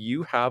artist. Like,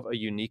 you have a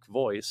unique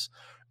voice,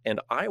 and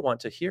I want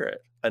to hear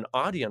it. An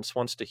audience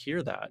wants to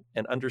hear that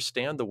and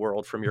understand the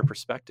world from your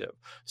perspective.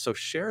 So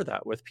share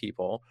that with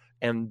people,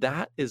 and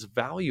that is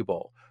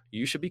valuable.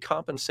 You should be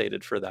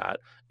compensated for that.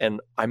 And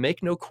I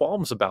make no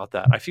qualms about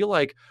that. I feel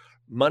like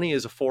money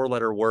is a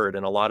four-letter word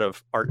in a lot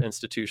of art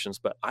institutions,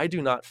 but I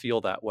do not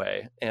feel that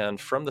way. And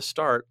from the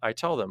start, I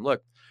tell them,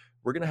 look,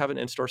 we're going to have an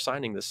in-store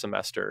signing this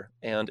semester,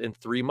 and in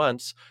 3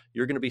 months,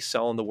 you're going to be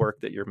selling the work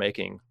that you're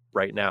making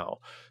right now.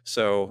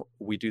 So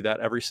we do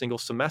that every single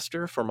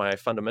semester for my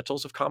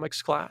fundamentals of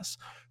comics class.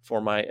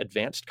 For my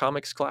advanced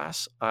comics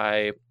class,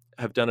 I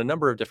have done a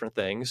number of different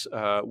things.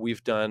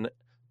 We've done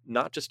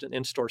not just an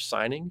in-store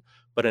signing,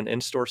 but an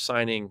in-store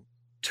signing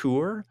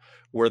tour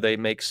where they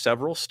make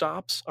several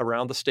stops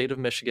around the state of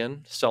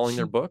Michigan selling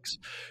their books.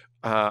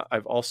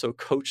 I've also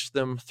coached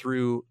them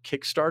through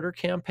Kickstarter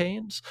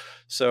campaigns.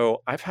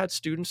 So I've had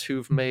students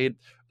who've made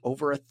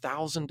over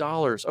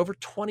 $1,000, over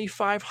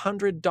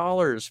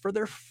 $2,500 for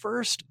their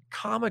first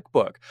comic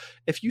book.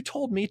 If you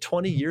told me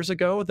 20 years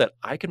ago that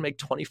I could make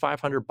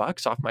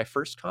 $2,500 off my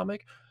first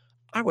comic,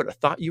 I would have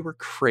thought you were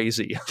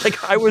crazy.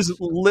 Like, I was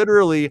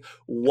literally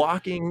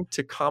walking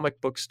to comic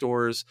book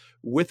stores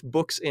with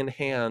books in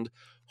hand,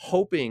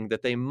 hoping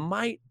that they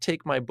might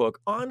take my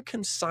book on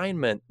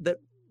consignment, that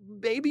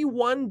maybe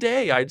one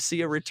day I'd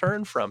see a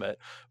return from it.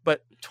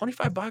 But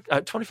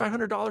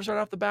 $2,500 right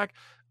off the back,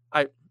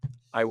 I,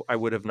 I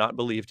would have not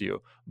believed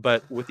you.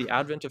 But with the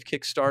advent of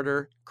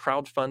Kickstarter,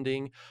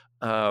 crowdfunding,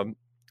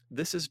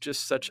 this is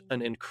just such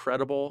an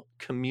incredible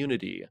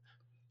community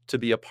to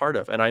be a part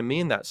of. And I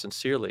mean that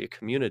sincerely,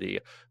 community,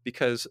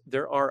 because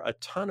there are a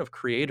ton of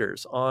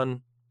creators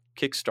on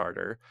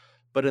Kickstarter,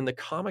 but in the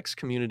comics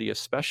community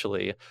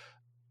especially,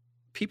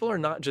 people are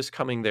not just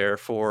coming there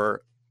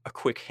for a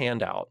quick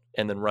handout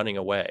and then running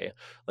away.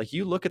 Like,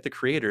 you look at the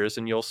creators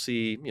and you'll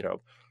see,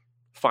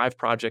 5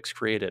 projects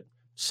created,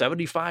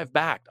 75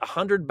 backed,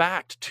 100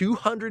 backed,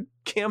 200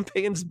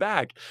 campaigns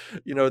backed.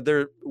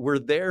 We're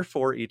there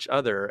for each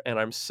other, and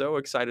I'm so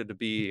excited to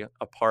be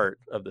a part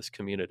of this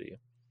community.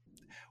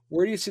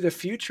 Where do you see the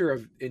future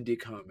of indie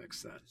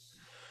comics then?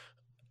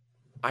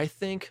 I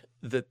think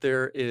that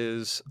there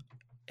is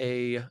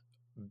a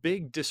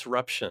big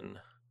disruption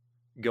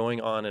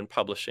going on in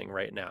publishing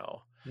right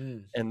now.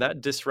 And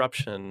that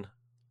disruption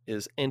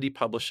is indie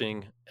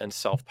publishing and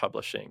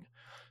self-publishing.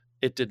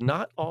 It did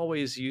not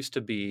always used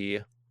to be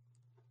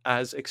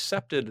as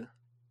accepted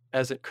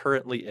as it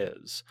currently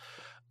is.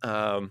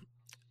 I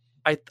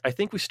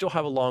think we still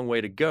have a long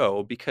way to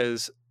go,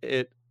 because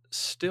it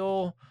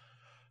still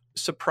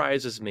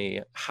surprises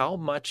me how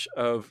much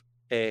of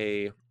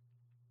an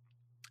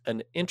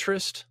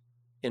interest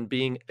in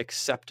being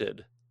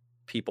accepted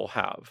people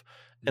have.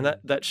 And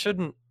that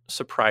shouldn't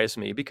surprise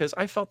me, because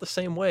I felt the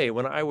same way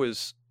when I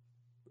was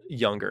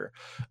younger.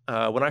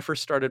 When I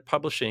first started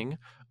publishing,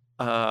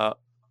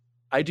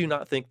 I do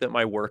not think that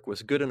my work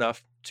was good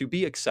enough to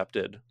be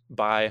accepted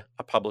by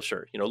a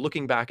publisher.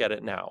 Looking back at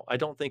it now, I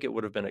don't think it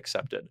would have been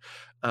accepted.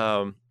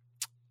 But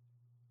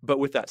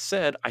with that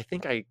said, I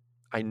think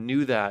I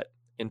knew that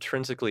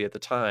intrinsically at the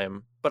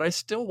time, but I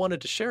still wanted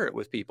to share it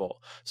with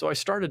people. So I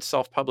started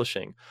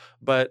self-publishing.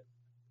 But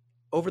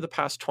over the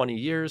past 20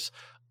 years,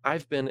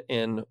 I've been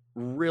in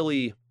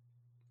really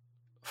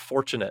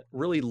fortunate,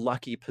 really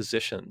lucky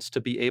positions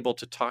to be able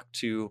to talk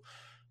to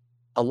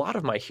a lot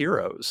of my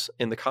heroes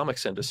in the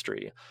comics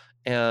industry.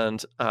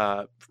 And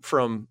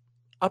from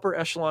upper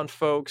echelon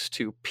folks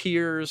to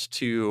peers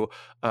to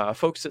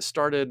folks that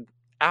started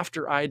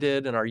after I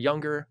did and are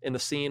younger in the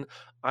scene,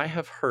 I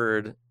have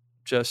heard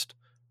just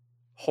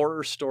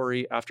horror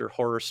story after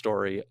horror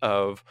story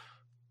of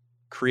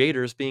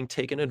creators being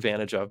taken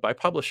advantage of by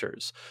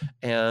publishers.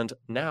 And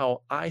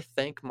now I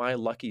thank my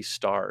lucky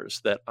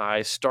stars that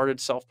I started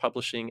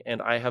self-publishing,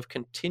 and I have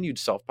continued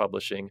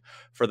self-publishing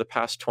for the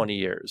past 20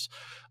 years.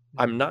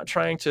 I'm not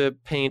trying to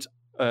paint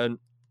an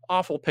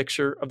awful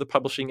picture of the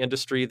publishing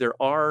industry. There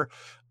are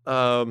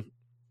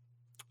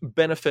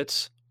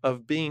benefits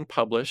of being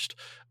published.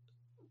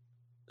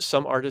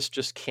 Some artists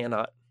just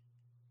cannot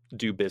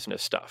do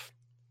business stuff.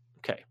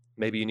 Okay,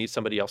 maybe you need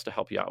somebody else to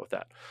help you out with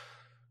that.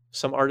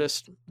 Some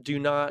artists do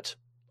not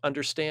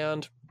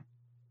understand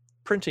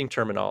printing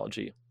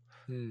terminology.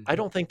 I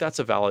don't think that's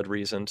a valid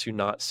reason to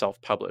not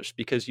self-publish,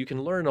 because you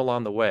can learn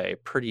along the way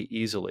pretty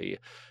easily.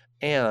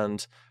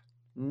 And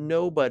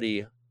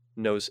nobody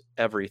knows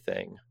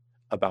everything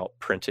about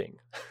printing.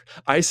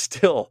 I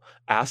still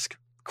ask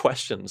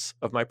questions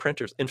of my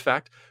printers. In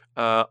fact,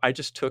 I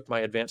just took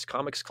my advanced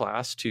comics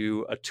class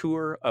to a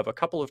tour of a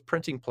couple of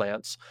printing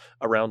plants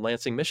around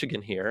Lansing,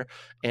 Michigan here.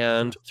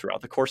 And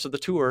throughout the course of the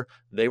tour,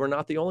 they were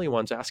not the only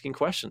ones asking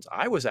questions.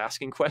 I was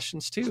asking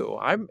questions too.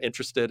 I'm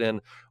interested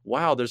in,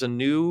 wow, there's a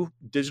new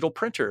digital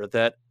printer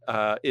that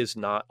is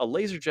not a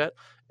laserjet,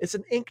 it's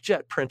an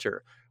inkjet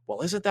printer.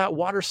 Well, isn't that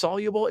water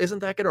soluble? Isn't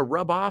that going to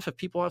rub off if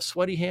people have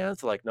sweaty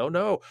hands? They're like,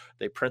 no,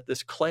 they print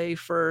this clay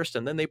first,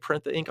 and then they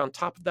print the ink on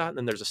top of that, and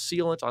then there's a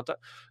sealant on top.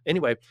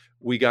 Anyway,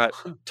 we got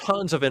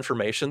tons of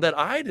information that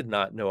I did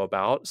not know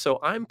about. So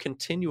I'm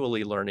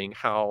continually learning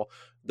how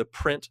the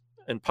print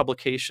and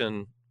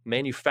publication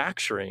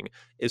manufacturing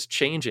is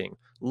changing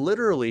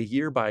literally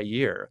year by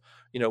year.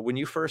 When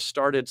you first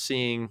started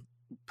seeing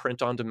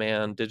print on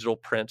demand, digital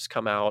prints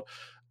come out,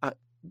 uh,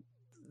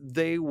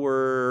 they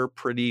were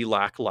pretty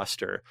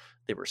lackluster.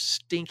 They were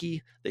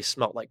stinky. They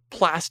smelled like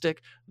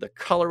plastic. The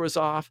color was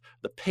off.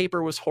 The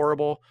paper was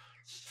horrible.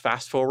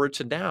 Fast forward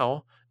to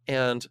now,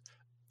 and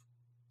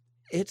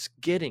it's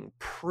getting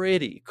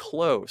pretty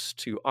close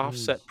to Mm.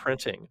 offset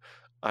printing.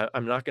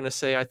 I'm not going to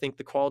say I think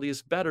the quality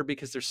is better,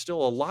 because there's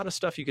still a lot of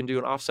stuff you can do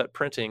in offset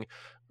printing,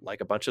 like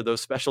a bunch of those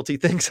specialty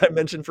things I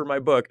mentioned for my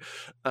book,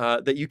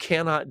 that you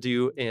cannot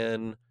do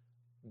in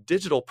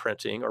digital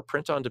printing or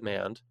print on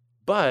demand.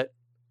 But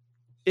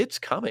it's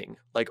coming.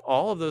 Like,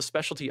 all of those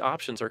specialty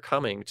options are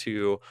coming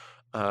to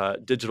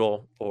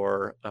digital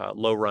or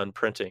low run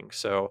printing.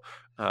 So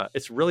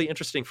it's really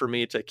interesting for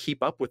me to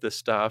keep up with this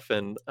stuff,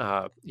 and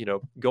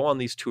go on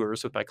these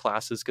tours with my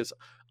classes, because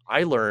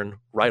I learn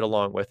right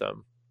along with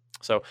them.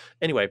 So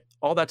anyway,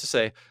 all that to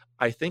say,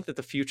 I think that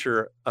the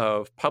future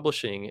of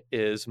publishing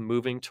is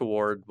moving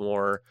toward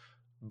more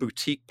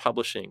boutique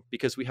publishing,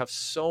 because we have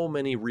so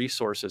many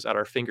resources at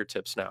our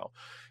fingertips now.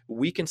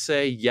 We can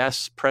say,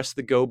 yes, press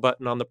the go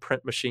button on the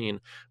print machine,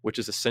 which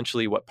is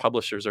essentially what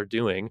publishers are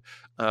doing.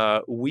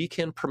 We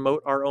can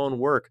promote our own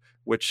work,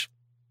 which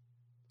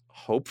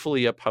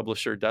hopefully a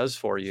publisher does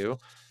for you.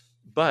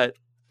 But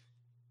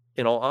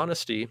in all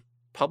honesty,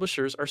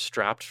 publishers are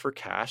strapped for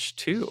cash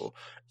too.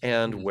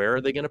 And Mm. where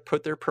are they going to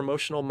put their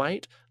promotional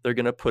might? They're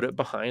going to put it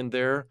behind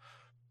their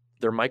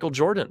Michael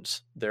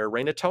Jordans, their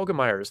Raina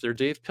Telgemeier's, their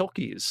Dave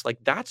Pilkey's. Like,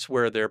 that's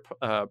where their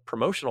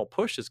promotional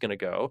push is going to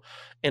go.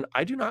 And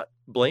I do not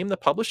blame the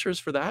publishers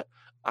for that.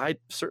 I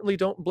certainly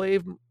don't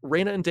blame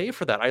Raina and Dave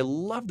for that. I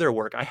love their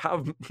work. I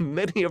have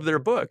many of their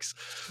books.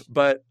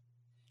 But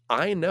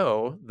I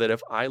know that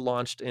if I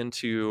launched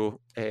into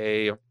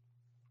a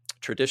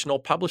traditional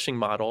publishing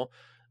model,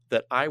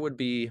 that I would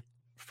be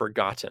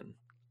forgotten.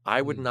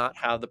 I would Mm. not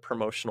have the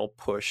promotional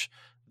push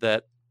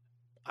that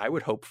I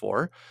would hope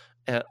for.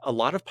 And a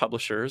lot of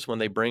publishers, when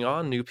they bring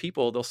on new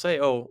people, they'll say,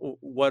 "Oh,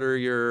 what are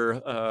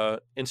your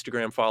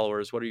Instagram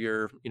followers? What are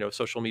your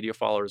social media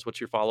followers?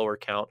 What's your follower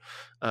count?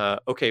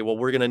 Okay, well,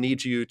 we're going to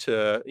need you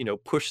to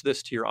push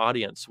this to your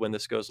audience when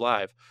this goes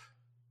live."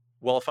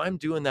 Well, if I'm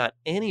doing that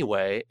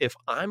anyway, if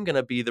I'm going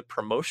to be the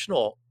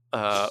promotional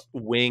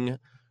wing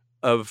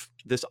of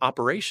this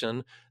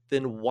operation,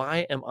 then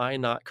why am I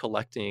not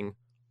collecting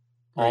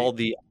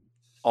Right.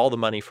 all the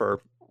money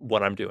for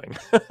what I'm doing?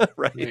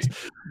 Right. Right.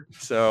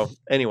 So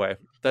anyway,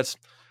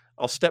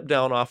 I'll step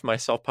down off my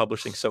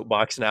self-publishing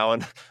soapbox now,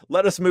 and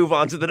let us move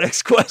on to the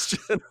next question.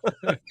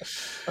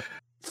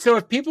 So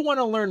if people want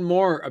to learn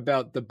more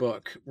about the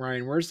book,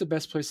 Ryan, where's the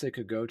best place they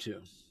could go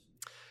to?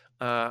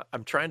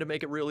 I'm trying to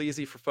make it real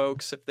easy for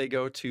folks. If they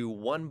go to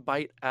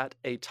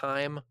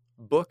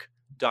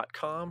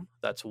onebiteatatimebook.com,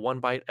 that's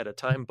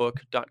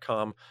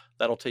onebiteatatimebook.com.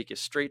 That'll take you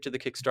straight to the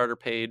Kickstarter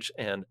page,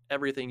 and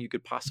everything you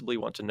could possibly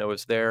want to know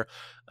is there.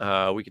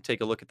 We could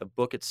take a look at the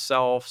book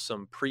itself,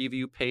 some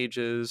preview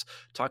pages,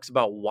 talks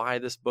about why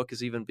this book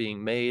is even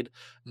being made.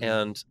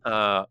 Mm.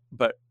 And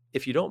but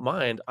if you don't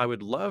mind, I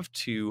would love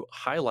to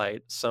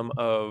highlight some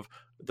of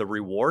the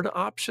reward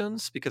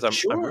options, because I'm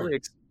Sure. really Yeah,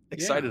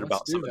 excited let's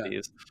about do some of that.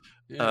 these.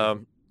 Yeah.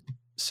 Um,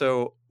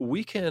 so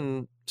we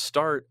can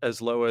start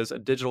as low as a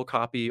digital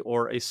copy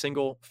or a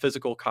single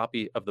physical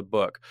copy of the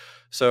book.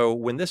 So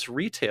when this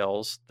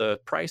retails, the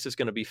price is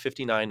going to be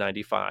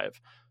 $59.95.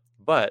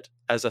 But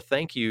as a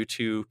thank you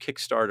to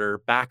Kickstarter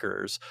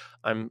backers,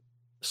 I'm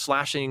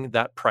slashing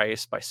that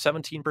price by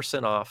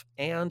 17% off,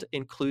 and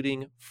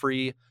including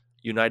free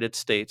United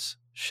States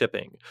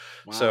shipping.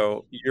 Wow.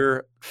 So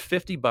you're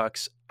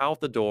 $50 out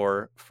the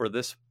door for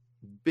this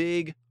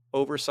big,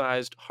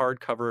 oversized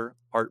hardcover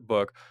art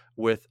book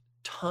with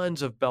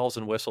tons of bells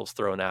and whistles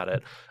thrown at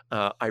it.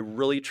 I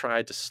really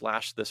tried to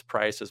slash this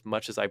price as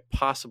much as I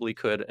possibly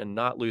could and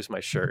not lose my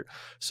shirt.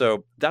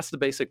 So that's the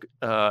basic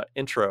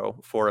intro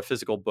for a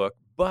physical book.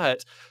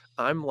 But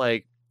I'm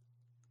like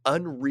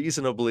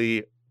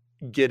unreasonably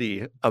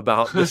giddy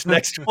about this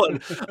next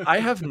one. I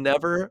have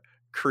never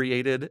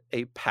created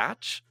a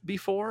patch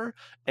before,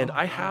 and Oh,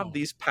 I have wow.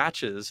 these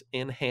patches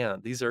in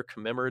hand. These are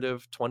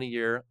commemorative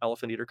 20-year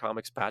Elephant Eater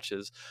Comics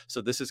patches.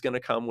 So this is going to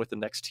come with the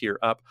next tier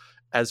up,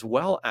 as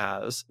well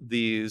as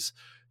these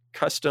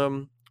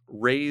custom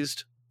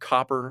raised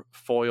copper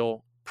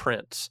foil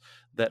prints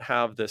that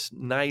have this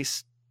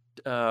nice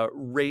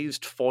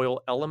raised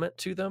foil element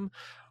to them.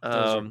 Those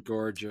are Um,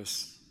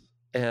 gorgeous.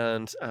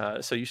 and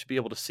so you should be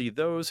able to see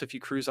those if you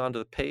cruise onto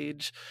the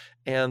page.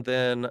 And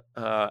then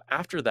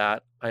after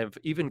that, I've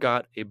even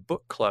got a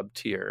book club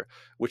tier,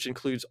 which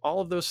includes all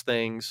of those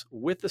things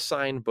with the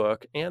signed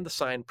book and the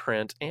signed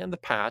print and the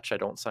patch. I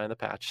don't sign the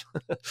patch,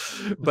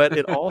 but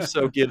it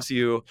also gives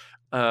you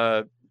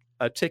uh,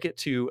 a ticket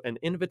to an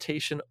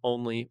invitation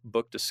only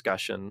book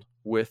discussion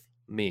with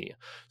me.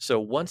 So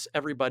once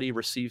everybody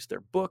receives their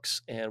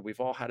books and we've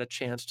all had a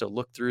chance to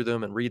look through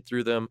them and read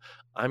through them,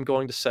 I'm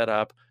going to set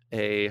up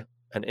a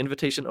an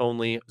invitation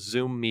only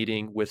Zoom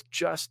meeting with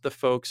just the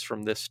folks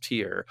from this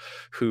tier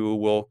who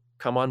will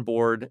come on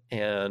board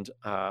and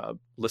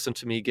listen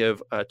to me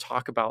give a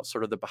talk about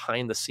sort of the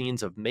behind the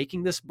scenes of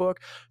making this book,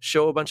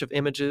 show a bunch of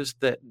images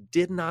that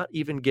did not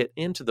even get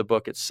into the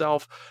book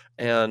itself.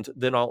 And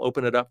then I'll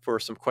open it up for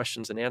some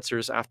questions and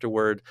answers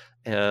afterward,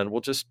 and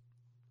we'll just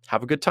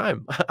have a good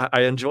time.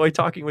 I enjoy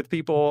talking with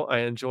people. I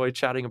enjoy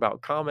chatting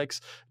about comics.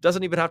 It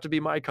doesn't even have to be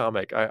my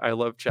comic. I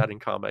love chatting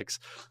comics.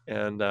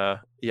 And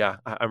yeah,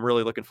 I'm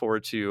really looking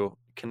forward to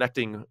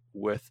connecting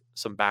with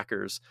some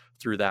backers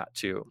through that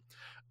too.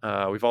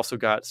 We've also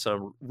got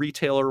some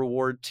retailer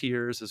reward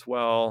tiers as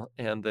well,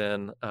 and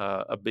then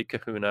a big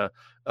kahuna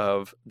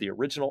of the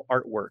original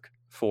artwork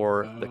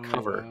for the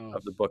cover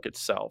of the book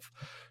itself.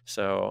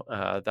 So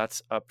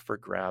that's up for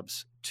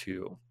grabs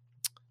too.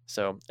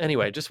 So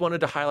anyway, just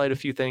wanted to highlight a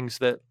few things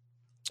that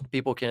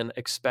people can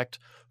expect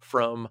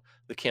from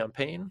the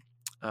campaign.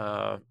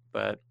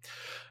 But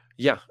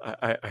yeah,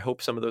 I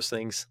hope some of those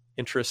things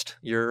interest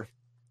your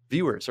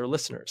viewers or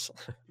listeners.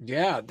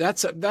 Yeah,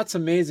 that's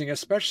amazing,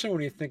 especially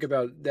when you think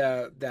about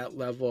that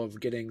level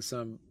of getting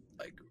some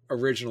like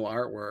original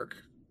artwork.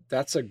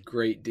 That's a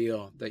great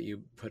deal that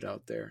you put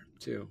out there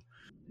too.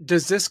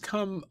 Does this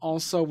come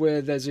also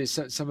with, as you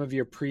said, some of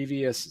your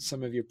previous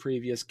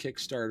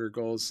Kickstarter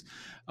goals,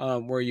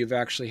 where you've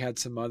actually had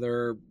some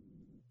other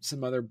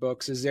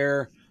books?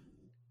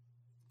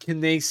 Can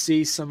they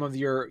see some of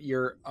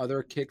your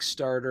other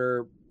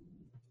Kickstarter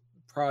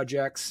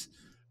projects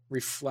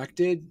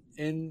reflected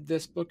in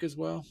this book as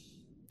well?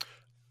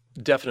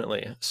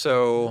 Definitely.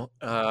 So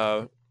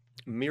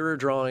Mirror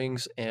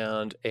Drawings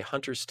and A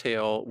Hunter's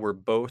Tale were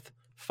both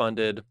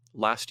funded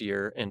last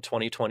year in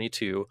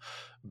 2022.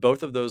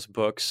 Both of those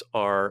books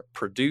are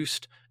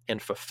produced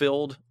and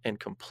fulfilled and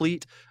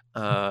complete.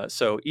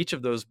 So each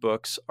of those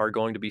books are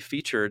going to be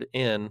featured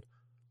in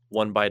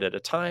One Bite at a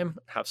Time,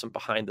 have some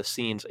behind the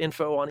scenes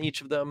info on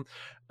each of them.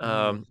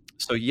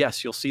 So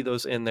yes, you'll see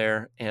those in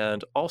there.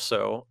 And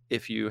also,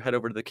 if you head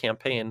over to the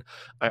campaign,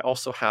 I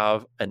also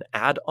have an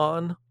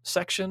add-on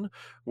section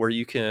where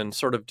you can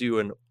sort of do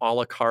an a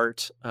la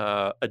carte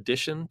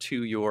addition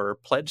to your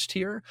pledge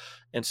tier.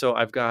 And so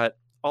I've got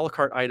a la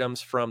carte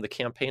items from the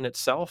campaign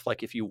itself.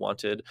 Like if you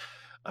wanted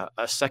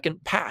a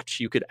second patch,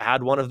 you could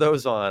add one of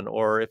those on.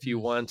 Or if you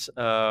want,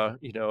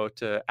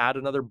 to add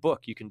another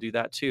book, you can do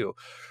that too.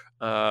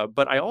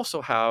 But I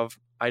also have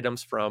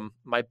items from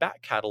my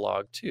back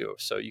catalog too.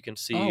 So you can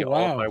see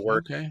all of my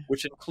work,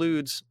 which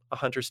includes A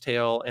Hunter's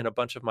Tale and a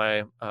bunch of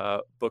my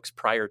books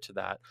prior to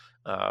that.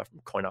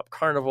 Coin Op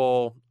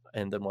Carnival,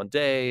 and then One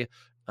Day,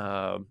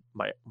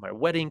 my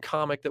wedding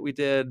comic that we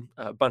did,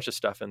 a bunch of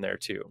stuff in there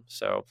too.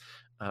 So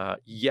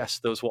yes,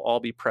 those will all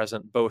be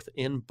present both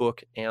in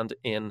book and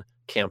in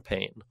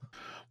campaign.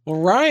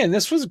 Well, Ryan,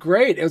 this was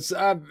great. It's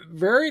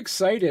very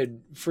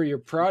excited for your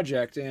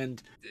project,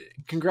 and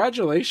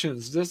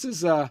congratulations. This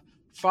is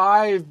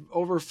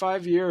over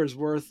 5 years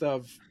worth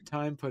of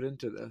time put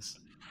into this.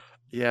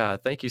 Yeah,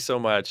 thank you so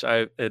much.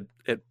 It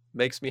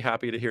makes me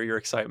happy to hear your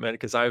excitement,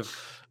 because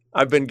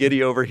I've been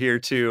giddy over here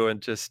too, and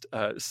just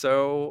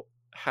so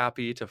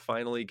happy to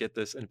finally get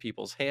this in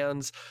people's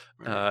hands.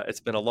 Right. It's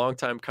been a long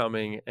time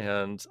coming,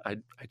 and I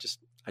just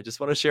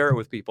want to share it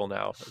with people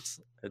now.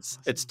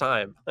 It's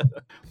time.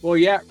 Well,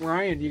 yeah,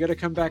 Ryan, you got to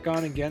come back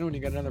on again when you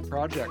got another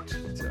project.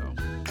 So,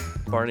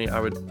 Barney, I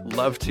would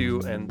love to,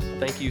 and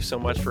thank you so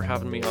much for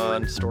having me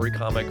on Story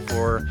Comic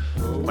for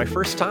my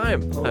first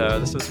time.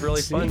 This was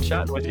really fun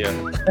chatting with you.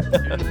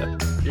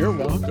 You're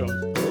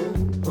welcome.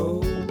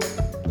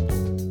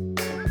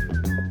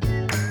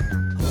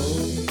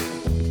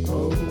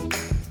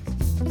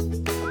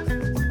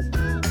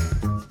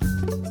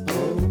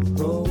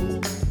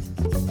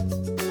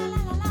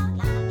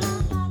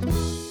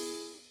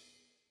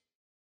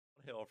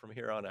 From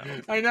here on out.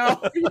 I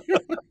know.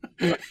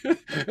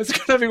 It's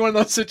gonna be one of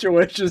those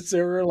situations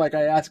where like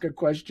I ask a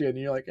question and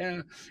you're like,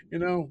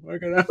 we're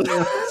gonna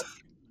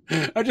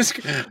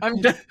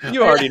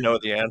you already know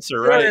the answer,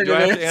 right? Do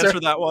I have to answer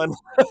that one?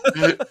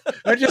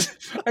 I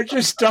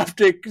just stopped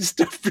being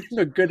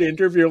a good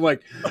interview. I'm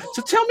like,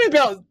 so tell me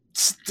about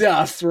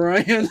stuff,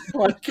 Ryan.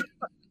 Like,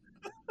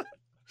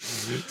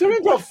 tell me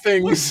about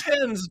things. What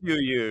pens do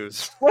you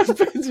use? What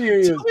pens do you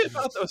use? Tell me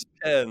about those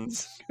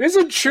pens. Is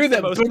it true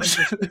that books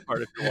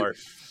part of your art?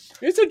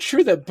 Is it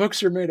true that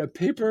books are made of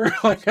paper?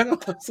 Like, I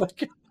don't know. It's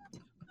like